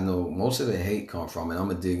 But I know most of the hate come from, and I'm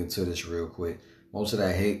going to dig into this real quick, most of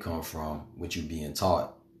that hate come from what you being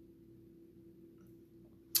taught.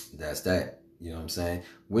 That's that. You know what I'm saying?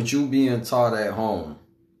 What you being taught at home,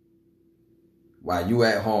 while you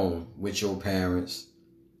at home with your parents,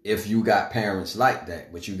 if you got parents like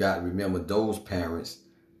that, but you got to remember those parents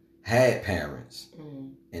had parents.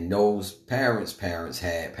 Mm. And those parents' parents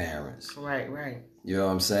had parents. Right. You know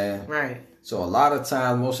what I'm saying? Right. So a lot of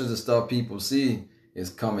times, most of the stuff people see is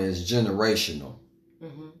coming as generational.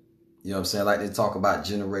 Mm-hmm. You know what I'm saying? Like they talk about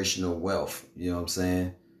generational wealth. You know what I'm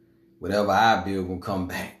saying? Whatever I build will come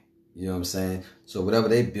back. You know what I'm saying? So whatever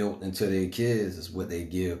they built into their kids is what they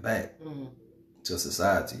give back to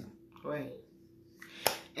society. Right.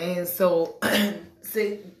 And so,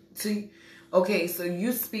 okay, so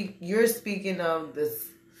you're speaking of the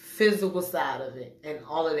physical side of it, and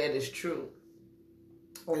all of that is true.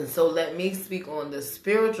 And so let me speak on the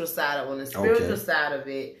spiritual side. On the spiritual side of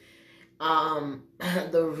it,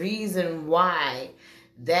 the reason why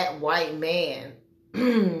that white man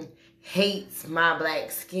hates my black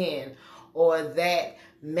skin, or that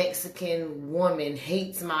Mexican woman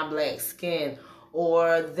hates my black skin,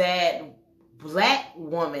 or that black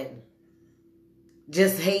woman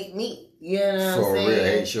just hate me. You know what I'm saying? For real,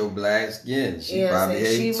 hate your black skin. She probably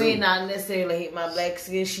hates She too. may not necessarily hate my black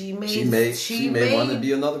skin. She may want to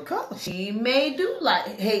be another color. She may do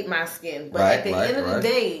hate my skin. But at the end of the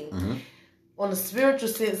day, on the spiritual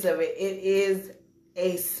sense of it, it is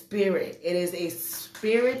a spirit. It is a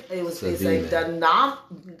spirit. It's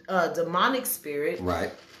a demonic spirit.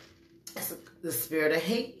 Right. It's the spirit of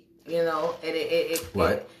hate. And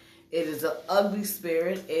it is an ugly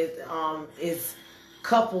spirit. It is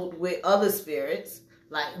coupled with other spirits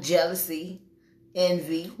like jealousy,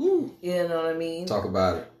 envy. You know what I mean? Talk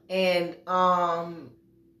about it. And some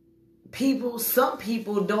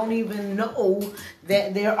people don't even know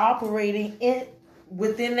that they're operating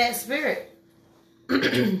within that spirit.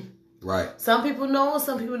 Right. Some people know,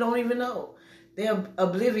 some people don't even know. They're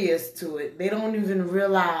oblivious to it. They don't even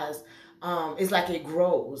realize. It's like it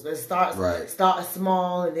grows. It starts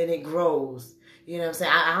small and then it grows. You know what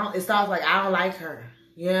I'm saying? It starts like, I don't like her.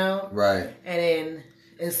 You know? Right. And then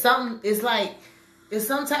it's some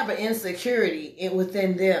type of insecurity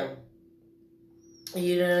within them.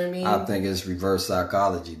 You know what I mean? I think it's reverse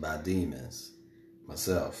psychology by demons.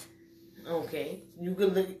 Myself. Okay. You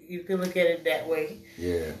could look at it that way.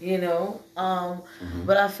 Yeah. You know?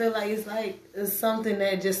 But I feel like it's something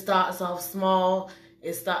that just starts off small.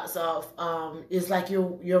 It starts off, it's like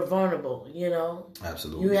you're vulnerable, you know?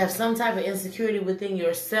 Absolutely. You have some type of insecurity within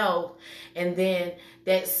yourself, and then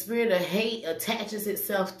that spirit of hate attaches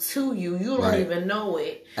itself to you. You don't even know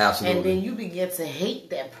it. Absolutely. And then you begin to hate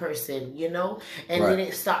that person, you know? And then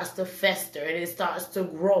it starts to fester and it starts to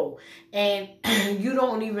grow. And you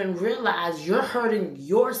don't even realize you're hurting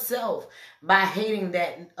yourself by hating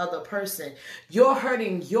that other person. You're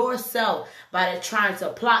hurting yourself by trying to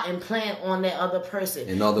plot and plan on that other person.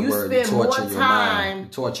 In other words, you torture your mind. You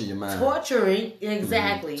torture your mind. Torturing,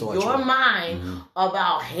 exactly, your mind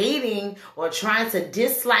about hating or trying to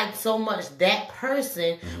dislike so much that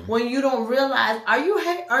person when you don't realize, are you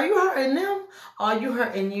hurting them or are you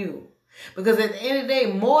hurting you? Because at the end of the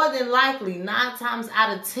day, more than likely, 9 times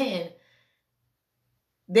out of 10,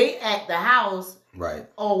 they at the house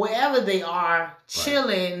or wherever they are,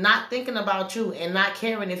 chilling, not thinking about you and not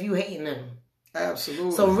caring if you hating them.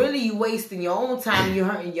 Absolutely. So really you wasting your own time, you're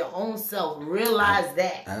hurting your own self. Realize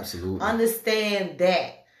that. Absolutely. Understand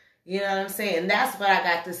that. You know what I'm saying? That's what I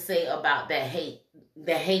got to say about that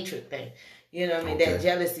hatred thing. You know what I mean? That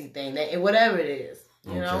jealousy thing, that whatever it is.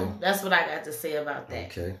 You know? That's what I got to say about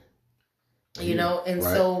that. Okay. You know, and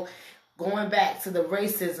so going back to the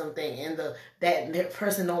racism thing and that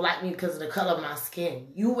person don't like me because of the color of my skin.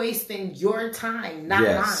 You wasting your time, not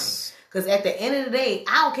mine. Because at the end of the day,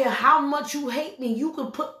 I don't care how much you hate me. You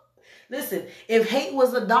could listen, if hate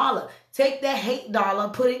was $1, take that hate dollar,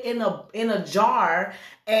 put it in a jar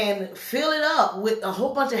and fill it up with a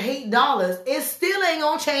whole bunch of hate dollars. It still ain't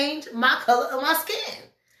going to change my color of my skin.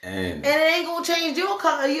 And it ain't going to change your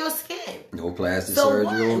color of your skin. No plastic surgery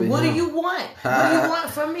over here. What do you want? What do you want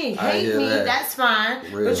from me? Hate me, that's fine.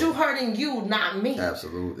 But you hurting you, not me.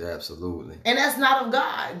 Absolutely, absolutely. And that's not of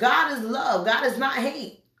God. God is love. God is not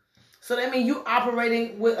hate. So that means you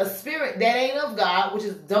operating with a spirit that ain't of God, which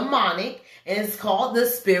is demonic, and it's called the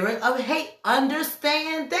spirit of hate.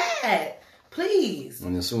 Understand that. Please.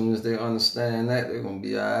 And as soon as they understand that, they're going to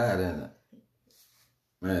be all right in it.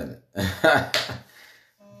 Man.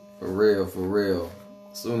 For real.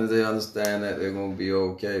 As soon as they understand that, they're going to be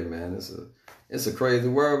okay, man. It's a crazy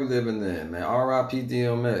world we living in, man. R.I.P.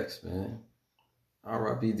 DMX, man.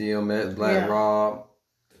 R.I.P. DMX, Black Rob.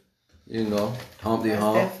 You know, Humpty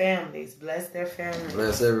Hump. Bless their families. Bless their families.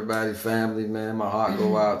 Bless everybody's family, man. My heart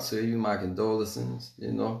go out to you. My condolences,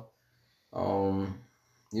 you know.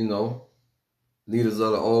 You know, leaders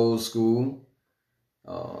of the old school.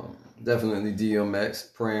 Definitely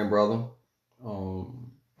DMX, praying brother.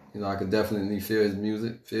 You know, I could definitely feel his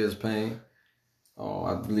music, feel his pain.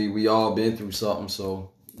 I believe we all been through something,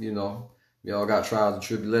 so, you know, we all got trials and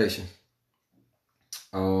tribulations.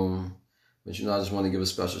 But, you know, I just want to give a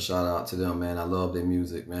special shout out to them, man. I love their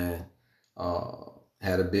music, man.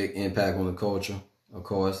 Had a big impact on the culture, of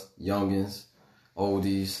course. Youngins,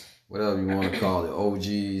 oldies, whatever you want to call it,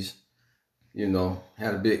 OGs, you know,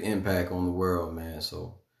 had a big impact on the world, man.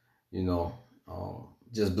 So, you know,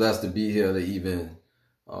 just blessed to be here to even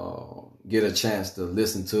get a chance to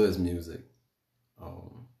listen to his music.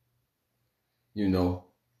 You know,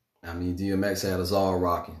 I mean, DMX had us all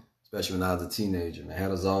rocking. Especially when I was a teenager, man.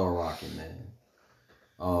 Had us all rocking, man.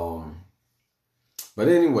 But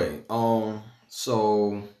anyway,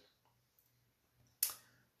 so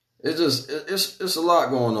it's a lot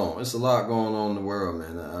going on. It's a lot going on in the world,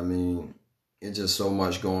 man. I mean, it's just so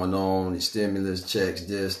much going on. The stimulus checks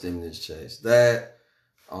this, stimulus checks that.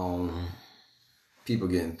 People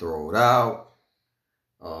getting thrown out.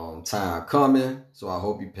 Time coming. So I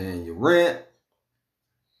hope you're paying your rent.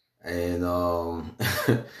 And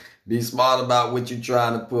be smart about what you're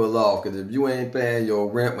trying to pull off. Because if you ain't paying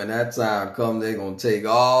your rent when that time comes, they're going to take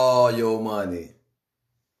all your money.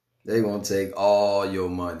 They're going to take all your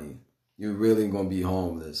money. You're really going to be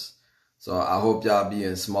homeless. So I hope y'all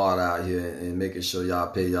being smart out here and making sure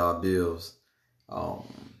y'all pay y'all bills.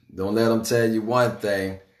 Don't let them tell you one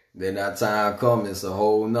thing. Then that time comes, it's a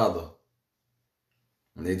whole nother.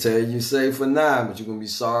 And they tell you save for now, but you're going to be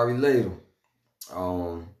sorry later.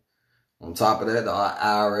 On top of that, the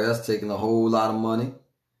IRS taking a whole lot of money.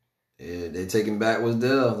 Yeah, they taking back what's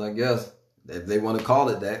theirs, I guess. If they want to call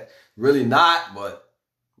it that. Really not, but,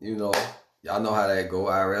 you know, y'all know how that go.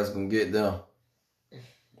 IRS going to get them.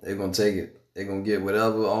 They're going to take it. They're going to get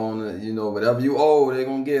whatever on it, you know, whatever you owe, they're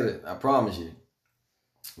going to get it. I promise you.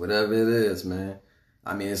 Whatever it is, man.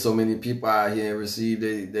 I mean, so many people out here receive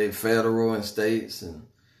they federal and states, and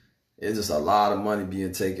it's just a lot of money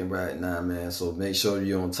being taken right now, man. So make sure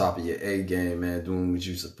you're on top of your A game, man, doing what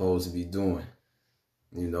you're supposed to be doing.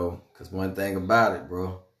 You know, because one thing about it,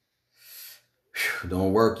 bro,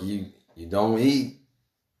 don't work, you don't eat.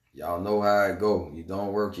 Y'all know how it go. You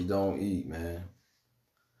don't work, you don't eat, man.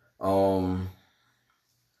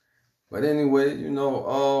 But anyway, you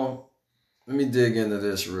know, let me dig into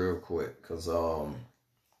this real quick, because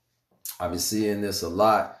I've been seeing this a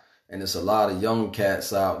lot, and there's a lot of young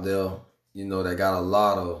cats out there, you know, that got a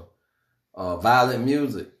lot of violent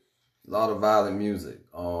music. A lot of violent music.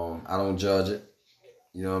 I don't judge it.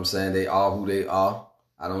 You know what I'm saying? They are who they are.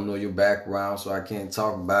 I don't know your background, so I can't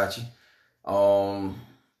talk about you.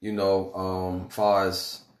 You know, far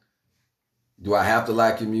as, do I have to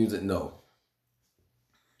like your music? No.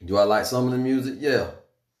 Do I like some of the music? Yeah.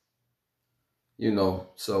 You know,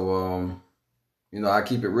 so, you know, I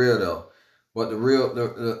keep it real though. But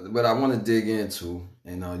what I want to dig into,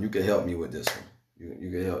 and you can help me with this one.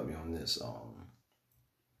 You can help me on this.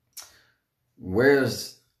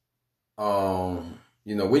 Where's,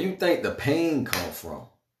 you know, where you think the pain come from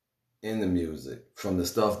in the music, from the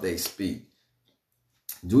stuff they speak?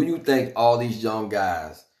 Do you think all these young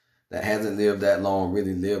guys that hasn't lived that long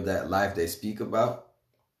really live that life they speak about?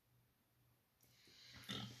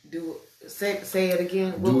 Say it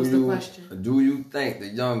again. What was the question? Do you think the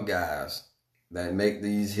young guys that make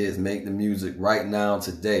these hits, make the music right now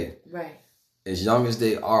today, right, as young as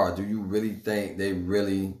they are, do you really think they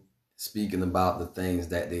really speaking about the things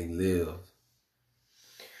that they live?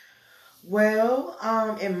 Well,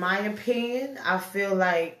 in my opinion, I feel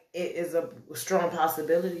like it is a strong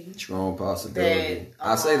possibility. Strong possibility.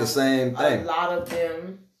 I say the same thing. A lot of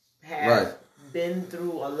them have been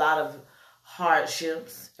through a lot of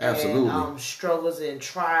hardships, absolutely, and struggles and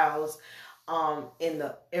trials in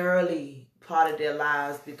the early part of their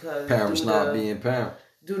lives, because parents not being parents.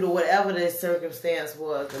 Due to whatever the circumstance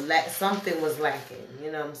was, something was lacking.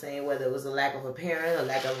 You know what I'm saying? Whether it was a lack of a parent, a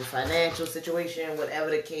lack of a financial situation,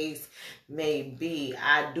 whatever the case may be,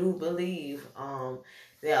 I do believe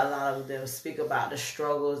that a lot of them speak about the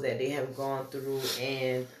struggles that they have gone through,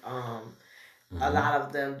 and a lot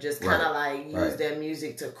of them just kind of like use their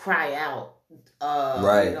music to cry out. You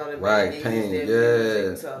know what I mean? Pain,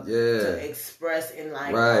 to express in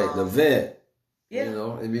like the vent. Yeah, you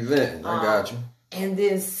know, it be venting. I got you. And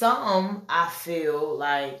then some, I feel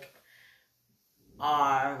like,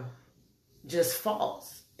 are just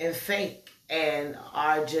false and fake, and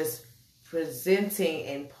are just presenting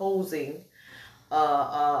and posing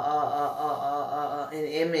an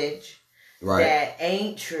image that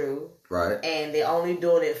ain't true. Right. And they only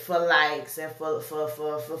doing it for likes and for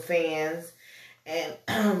fans, and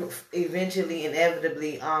eventually,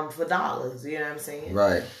 inevitably, for dollars. You know what I'm saying?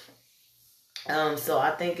 Right. So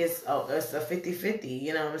I think it's a 50-50,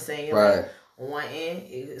 you know what I'm saying? Right. Like, on one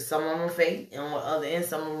end, some of them are fake, and on the other end,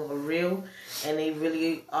 some of them are real, and they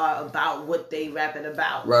really are about what they rapping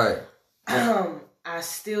about. Right. I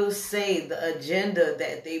still say the agenda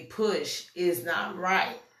that they push is not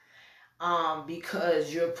right,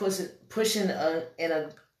 because you're pushing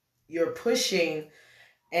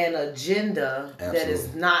an agenda that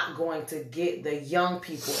is not going to get the young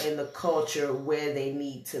people in the culture where they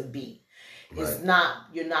need to be. It's not,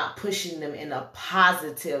 you're not pushing them in a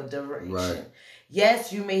positive direction. Right.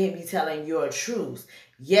 Yes, you may be telling your truth.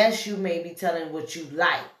 Yes, you may be telling what you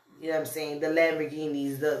like. You know what I'm saying? The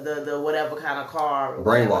Lamborghinis, the whatever kind of car, or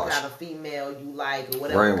whatever kind of female you like, or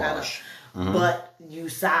whatever kind of butt you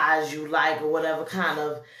size you like, or whatever kind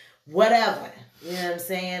of whatever. You know what I'm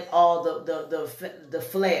saying? All the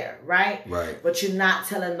flair, right? Right. But you're not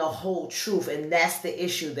telling the whole truth, and that's the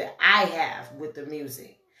issue that I have with the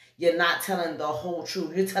music. You're not telling the whole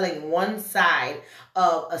truth. You're telling one side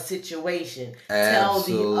of a situation.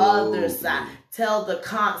 Absolutely. Tell the other side. Tell the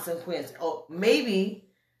consequence. Or maybe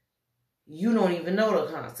you don't even know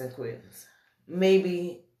the consequence.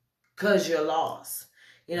 Maybe because you're lost.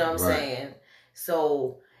 You know what I'm saying?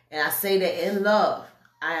 So, and I say that in love.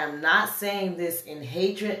 I am not saying this in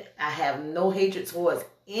hatred. I have no hatred towards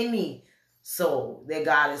any soul that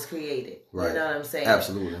God has created. Right. You know what I'm saying?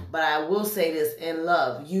 Absolutely. But I will say this in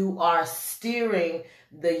love. You are steering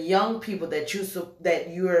the young people that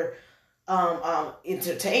you're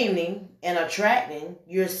entertaining and attracting.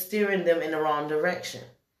 You're steering them in the wrong direction.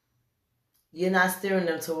 You're not steering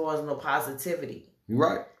them towards no positivity. You're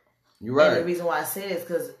right. You're right. And the reason why I say this is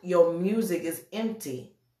because your music is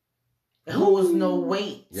empty. It holds no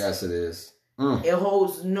weight. Yes, it is. It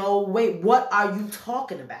holds no weight. What are you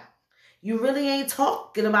talking about? You really ain't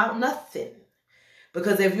talking about nothing.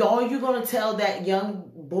 Because if all you're gonna tell that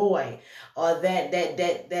young boy or that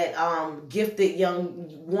gifted young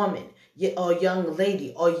woman or young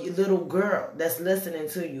lady or little girl that's listening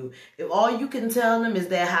to you, if all you can tell them is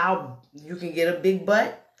that how you can get a big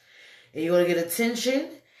butt and you're gonna get attention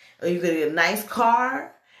or you're gonna get a nice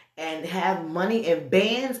car and have money and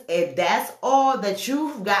bands, and that's all that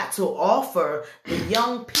you've got to offer the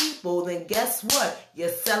young people, then guess what? You're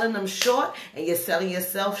selling them short and you're selling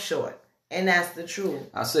yourself short. And that's the truth.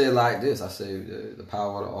 I say it like this. I say the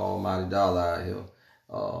power of the almighty dollar out here.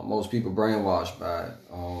 Most people brainwashed by it.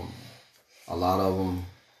 A lot of them,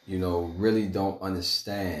 really don't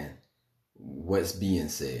understand what's being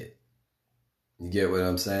said. You get what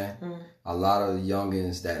I'm saying? Mm-hmm. A lot of the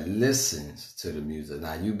youngins that listens to the music.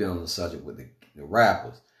 Now, you've been on the subject with the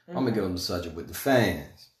rappers. Mm-hmm. I'm going to get on the subject with the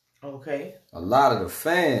fans. Okay. A lot of the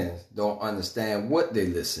fans don't understand what they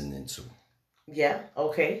listening to. Yeah,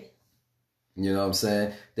 okay. You know what I'm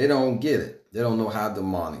saying? They don't get it. They don't know how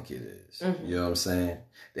demonic it is. Mm-hmm. You know what I'm saying?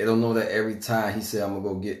 They don't know that every time he said, I'm going to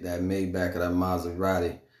go get that Maybach or that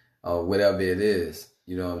Maserati or whatever it is,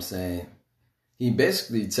 you know what I'm saying? He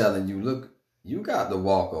basically telling you, look, you got to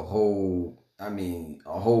walk a whole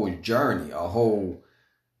journey, a whole,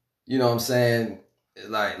 you know what I'm saying?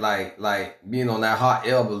 Like being on that hot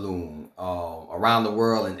air balloon around the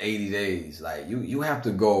world in 80 days. Like you have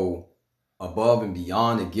to go above and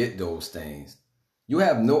beyond to get those things. You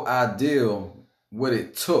have no idea what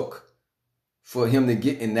it took for him to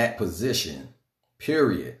get in that position,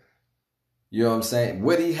 period. You know what I'm saying?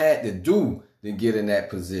 What he had to do to get in that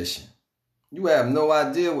position. You have no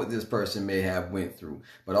idea what this person may have went through.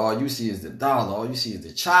 But all you see is the dollar. All you see is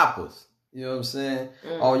the choppers. You know what I'm saying?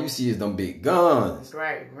 All you see is them big guns.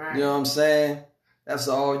 Right. You know what I'm saying? That's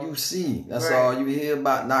all you see. That's all you hear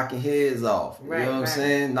about, knocking heads off. You know what I'm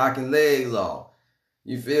saying? Knocking legs off.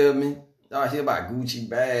 You feel me? Y'all hear about Gucci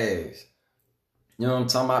bags. You know what I'm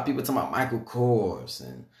talking about? People talking about Michael Kors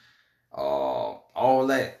and all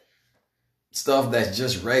that stuff that's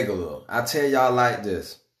just regular. I tell y'all like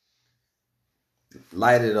this.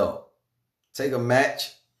 Light it up. Take a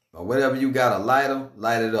match or whatever you got, a lighter,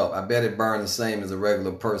 light it up. I bet it burns the same as a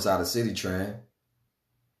regular purse out of City Trend.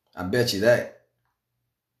 I bet you that.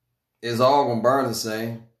 It's all gonna burn the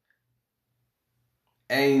same.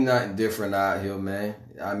 Ain't nothing different out here, man.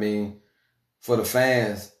 I mean, for the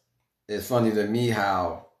fans, it's funny to me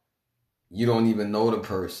how you don't even know the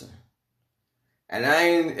person.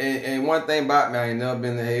 And one thing about me, I ain't never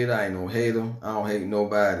been a hater. I ain't no hater. I don't hate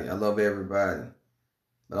nobody. I love everybody.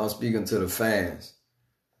 But I'm speaking to the fans.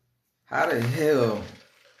 How the hell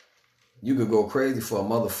you could go crazy for a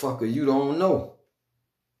motherfucker you don't know?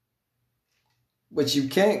 But you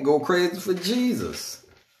can't go crazy for Jesus.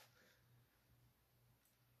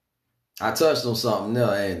 I touched on something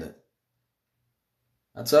there, ain't it?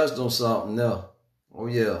 I touched on something there. Oh,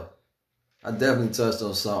 yeah. I definitely touched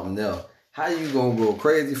on something there. How you gonna go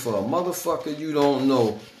crazy for a motherfucker you don't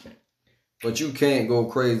know, but you can't go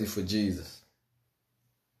crazy for Jesus?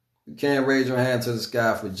 You can't raise your hand to the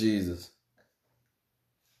sky for Jesus.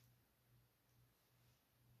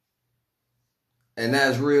 And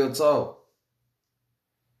that's real talk.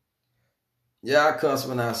 Yeah, I cussed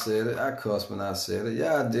when I said it.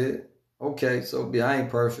 Yeah, I did. Okay, so I ain't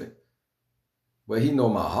perfect. But he know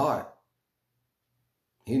my heart.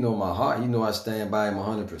 He know my heart. He know I stand by him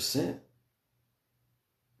 100%.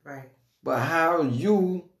 Right. But how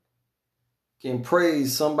you can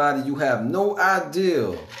praise somebody you have no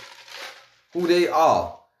idea who they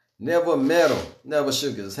are. Never met him. Never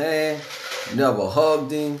shook his hand. Never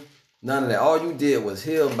hugged him. None of that. All you did was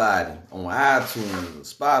hear about him on iTunes or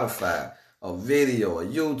Spotify, a video, or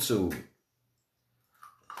YouTube.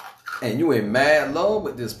 And you in mad love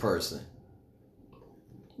with this person.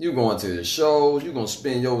 You going to the shows. You going to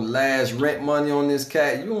spend your last rent money on this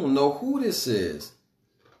cat. You don't know who this is.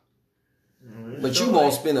 But you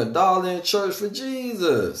won't spend $1 in church for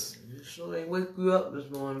Jesus. It sure ain't wake you up this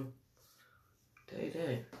morning. Tell you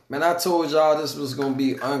that. Man, I told y'all this was going to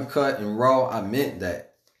be uncut and raw. I meant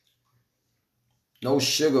that. No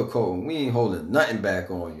sugarcoating. We ain't holding nothing back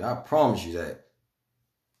on you. I promise you that.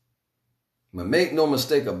 But make no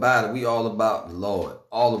mistake about it. We all about the Lord.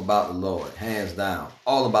 All about the Lord. Hands down.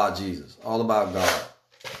 All about Jesus. All about God.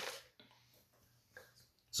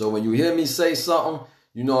 So when you hear me say something,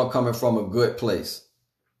 you know I'm coming from a good place.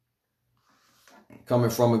 Coming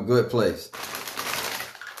from a good place.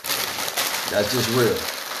 That's just real.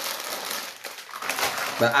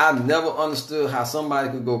 But I never understood how somebody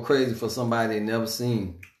could go crazy for somebody they never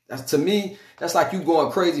seen. To me, that's like you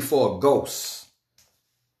going crazy for a ghost.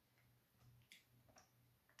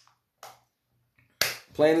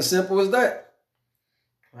 Plain and simple as that.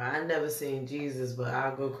 Well, I never seen Jesus, but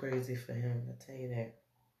I'll go crazy for him. I tell you that.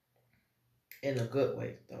 In a good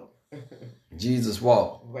way, though. Jesus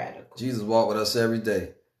walked. Radical. Jesus walked with us every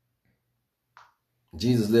day.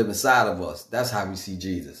 Jesus lives inside of us. That's how we see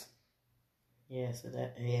Jesus. Yeah, so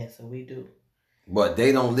we do. But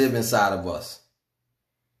they don't live inside of us.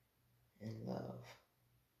 In love.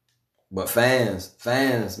 But fans,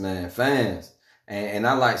 man, fans. And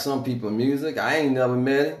I like some people's music. I ain't never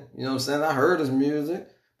met him. You know what I'm saying? I heard his music.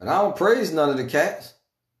 But I don't praise none of the cats.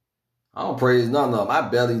 I don't praise none of them. I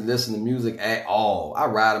barely listen to music at all. I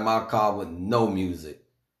ride in my car with no music.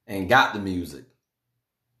 And got the music.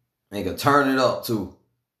 And can turn it up too.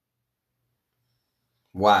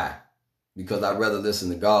 Why? Because I'd rather listen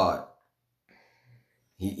to God.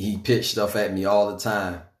 He pitched stuff at me all the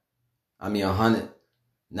time. I mean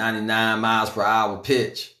 199 miles per hour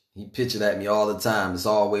pitch. He pitch it at me all the time. It's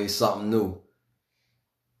always something new.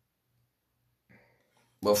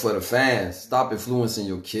 But for the fans, stop influencing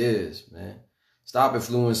your kids, man. Stop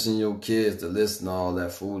influencing your kids to listen to all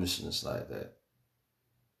that foolishness like that.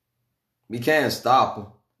 We can't stop them.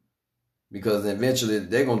 Because eventually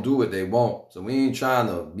they're going to do what they want. So we ain't trying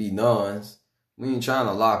to be nuns. We ain't trying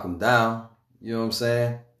to lock them down. You know what I'm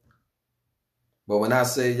saying? But when I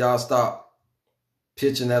say y'all stop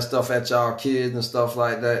pitching that stuff at y'all kids and stuff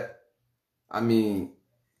like that, I mean,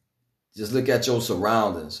 just look at your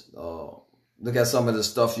surroundings. Look at some of the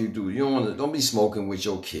stuff you do. Don't be smoking with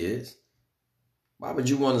your kids. Why would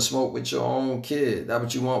you want to smoke with your own kid? That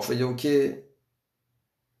what you want for your kid?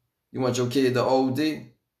 You want your kid to OD?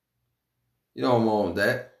 You don't want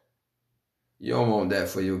that. You don't want that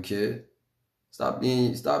for your kid. Stop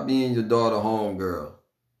being your daughter homegirl.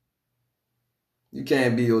 You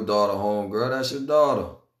can't be your daughter homegirl. That's your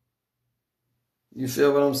daughter. You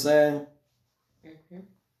feel what I'm saying? Mm-hmm.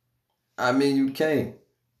 I mean, you can't.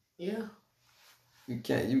 Yeah. You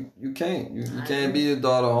can't. You can't. You can't be your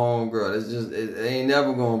daughter homegirl. It's just it ain't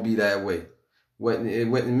never gonna be that way. It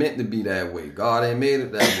wasn't meant to be that way. God ain't made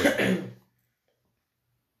it that way.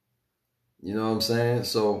 You know what I'm saying?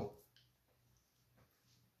 So,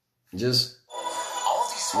 just,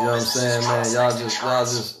 you know what I'm saying, man? Y'all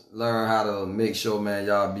just learn how to make sure, man,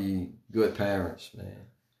 y'all be good parents, man.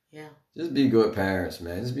 Yeah. Just be good parents,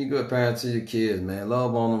 man. Just be good parents to your kids, man.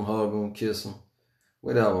 Love on them, hug them, kiss them.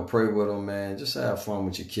 Whatever, pray with them, man. Just have fun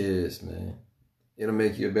with your kids, man. It'll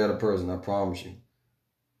make you a better person, I promise you.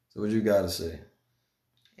 So what you got to say?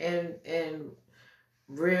 And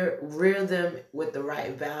rear them with the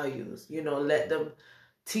right values. Let them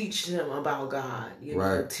teach them about God.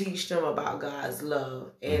 Right. Teach them about God's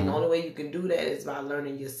love. And the only way you can do that is by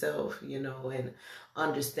learning yourself, and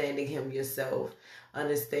understanding Him yourself,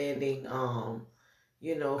 understanding, who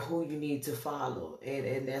you need to follow.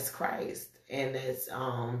 And that's Christ. And that's,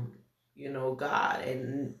 God.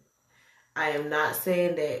 And I am not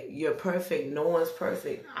saying that you're perfect. No one's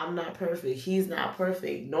perfect. I'm not perfect. He's not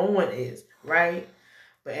perfect. No one is, right?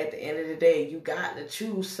 But at the end of the day, you got to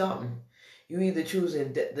choose something. You either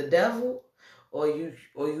choosing the devil or you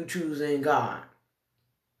choosing God.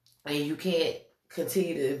 And you can't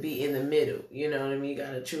continue to be in the middle. You know what I mean? You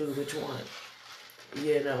got to choose which one.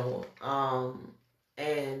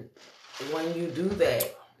 And when you do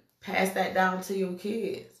that, pass that down to your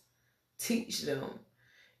kids. Teach them.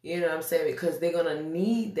 You know what I'm saying? Because they're going to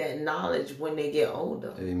need that knowledge when they get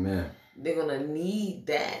older. Amen. They're going to need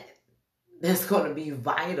that. That's going to be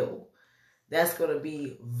vital. That's going to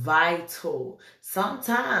be vital.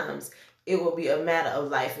 Sometimes it will be a matter of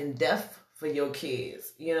life and death for your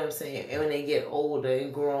kids. You know what I'm saying? And when they get older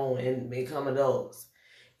and grown and become adults.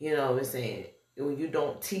 You know what I'm saying? When you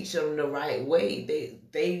don't teach them the right way,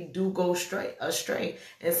 they do go astray.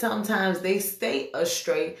 And sometimes they stay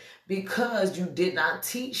astray because you did not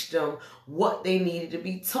teach them what they needed to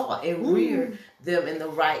be taught and rear them in the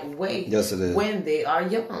right way. Yes, it is. When they are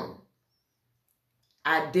young.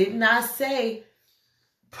 I did not say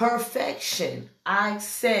perfection. I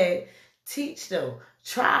said teach them.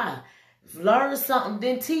 Try. Learn something,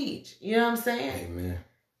 then teach. You know what I'm saying?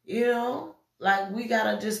 Amen. Like we got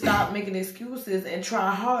to just stop making excuses and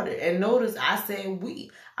try harder. And notice I said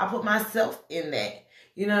I put myself in that.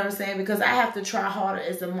 You know what I'm saying? Because I have to try harder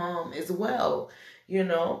as a mom as well.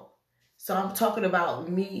 So I'm talking about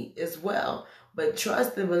me as well. But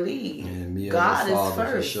trust and believe. And me God as a father, is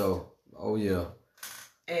first. for sure. Oh, yeah.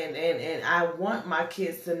 And I want my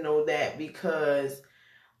kids to know that because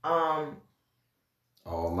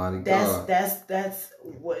Almighty God. That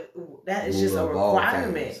is just a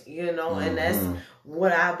requirement, and that's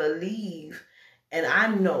what I believe. And I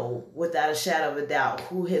know without a shadow of a doubt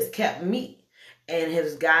who has kept me and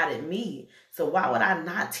has guided me. So why would I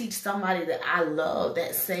not teach somebody that I love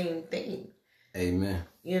that same thing? Amen.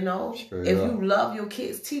 If you love your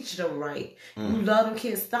kids, teach them right. You love them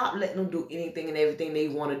kids, stop letting them do anything and everything they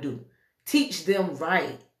want to do. Teach them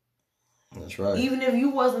right. That's right. Even if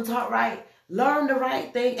you wasn't taught right, learn the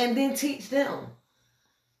right thing and then teach them.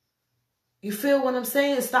 You feel what I'm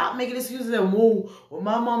saying? Stop making excuses and well,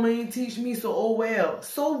 my mama ain't teach me, so oh well.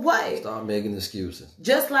 So what? Stop making excuses.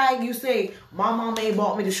 Just like you say, my mama ain't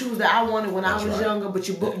bought me the shoes that I wanted when I was younger, but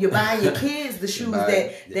you're buying your kids the shoes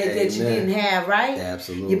that you didn't have, right?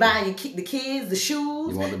 Absolutely. You're buying the kids the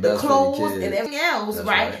shoes, the clothes, and everything else,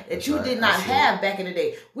 right? That you did not have back in the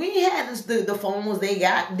day. We ain't had the phones they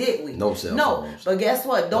got, did we? No cell phones. But guess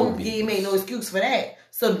what? Don't make no excuse for that.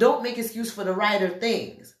 So don't make excuse for the righter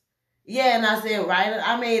things. Yeah, and I said, right,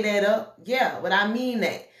 I made that up. Yeah, but I mean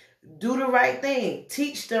that. Do the right thing.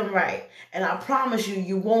 Teach them right. And I promise you,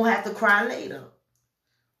 you won't have to cry later.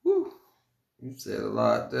 Woo. You said a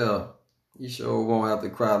lot there. You sure won't have to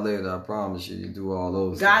cry later. I promise you. You do all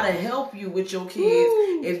those God will things. help you with your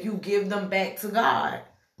kids if you give them back to God.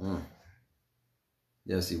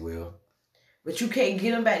 Yes, he will. But you can't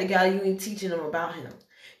get them back to God. You ain't teaching them about him.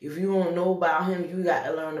 If you don't know about him, you got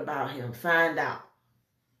to learn about him. Find out.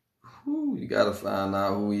 You got to find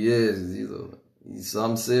out who he is. He's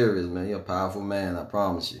something serious, man. He's a powerful man, I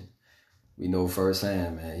promise you. We know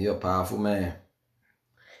firsthand, man. He's a powerful man.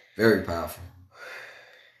 Very powerful.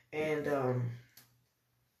 And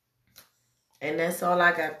that's all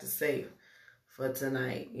I got to say for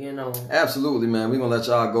tonight, you know. Absolutely, man. We're going to let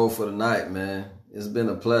y'all go for the night, man. It's been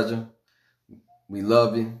a pleasure. We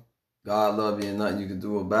love you. God love you, and nothing you can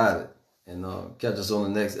do about it. And catch us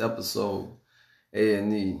on the next episode.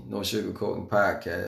 A&E, No Sugarcoating Podcast.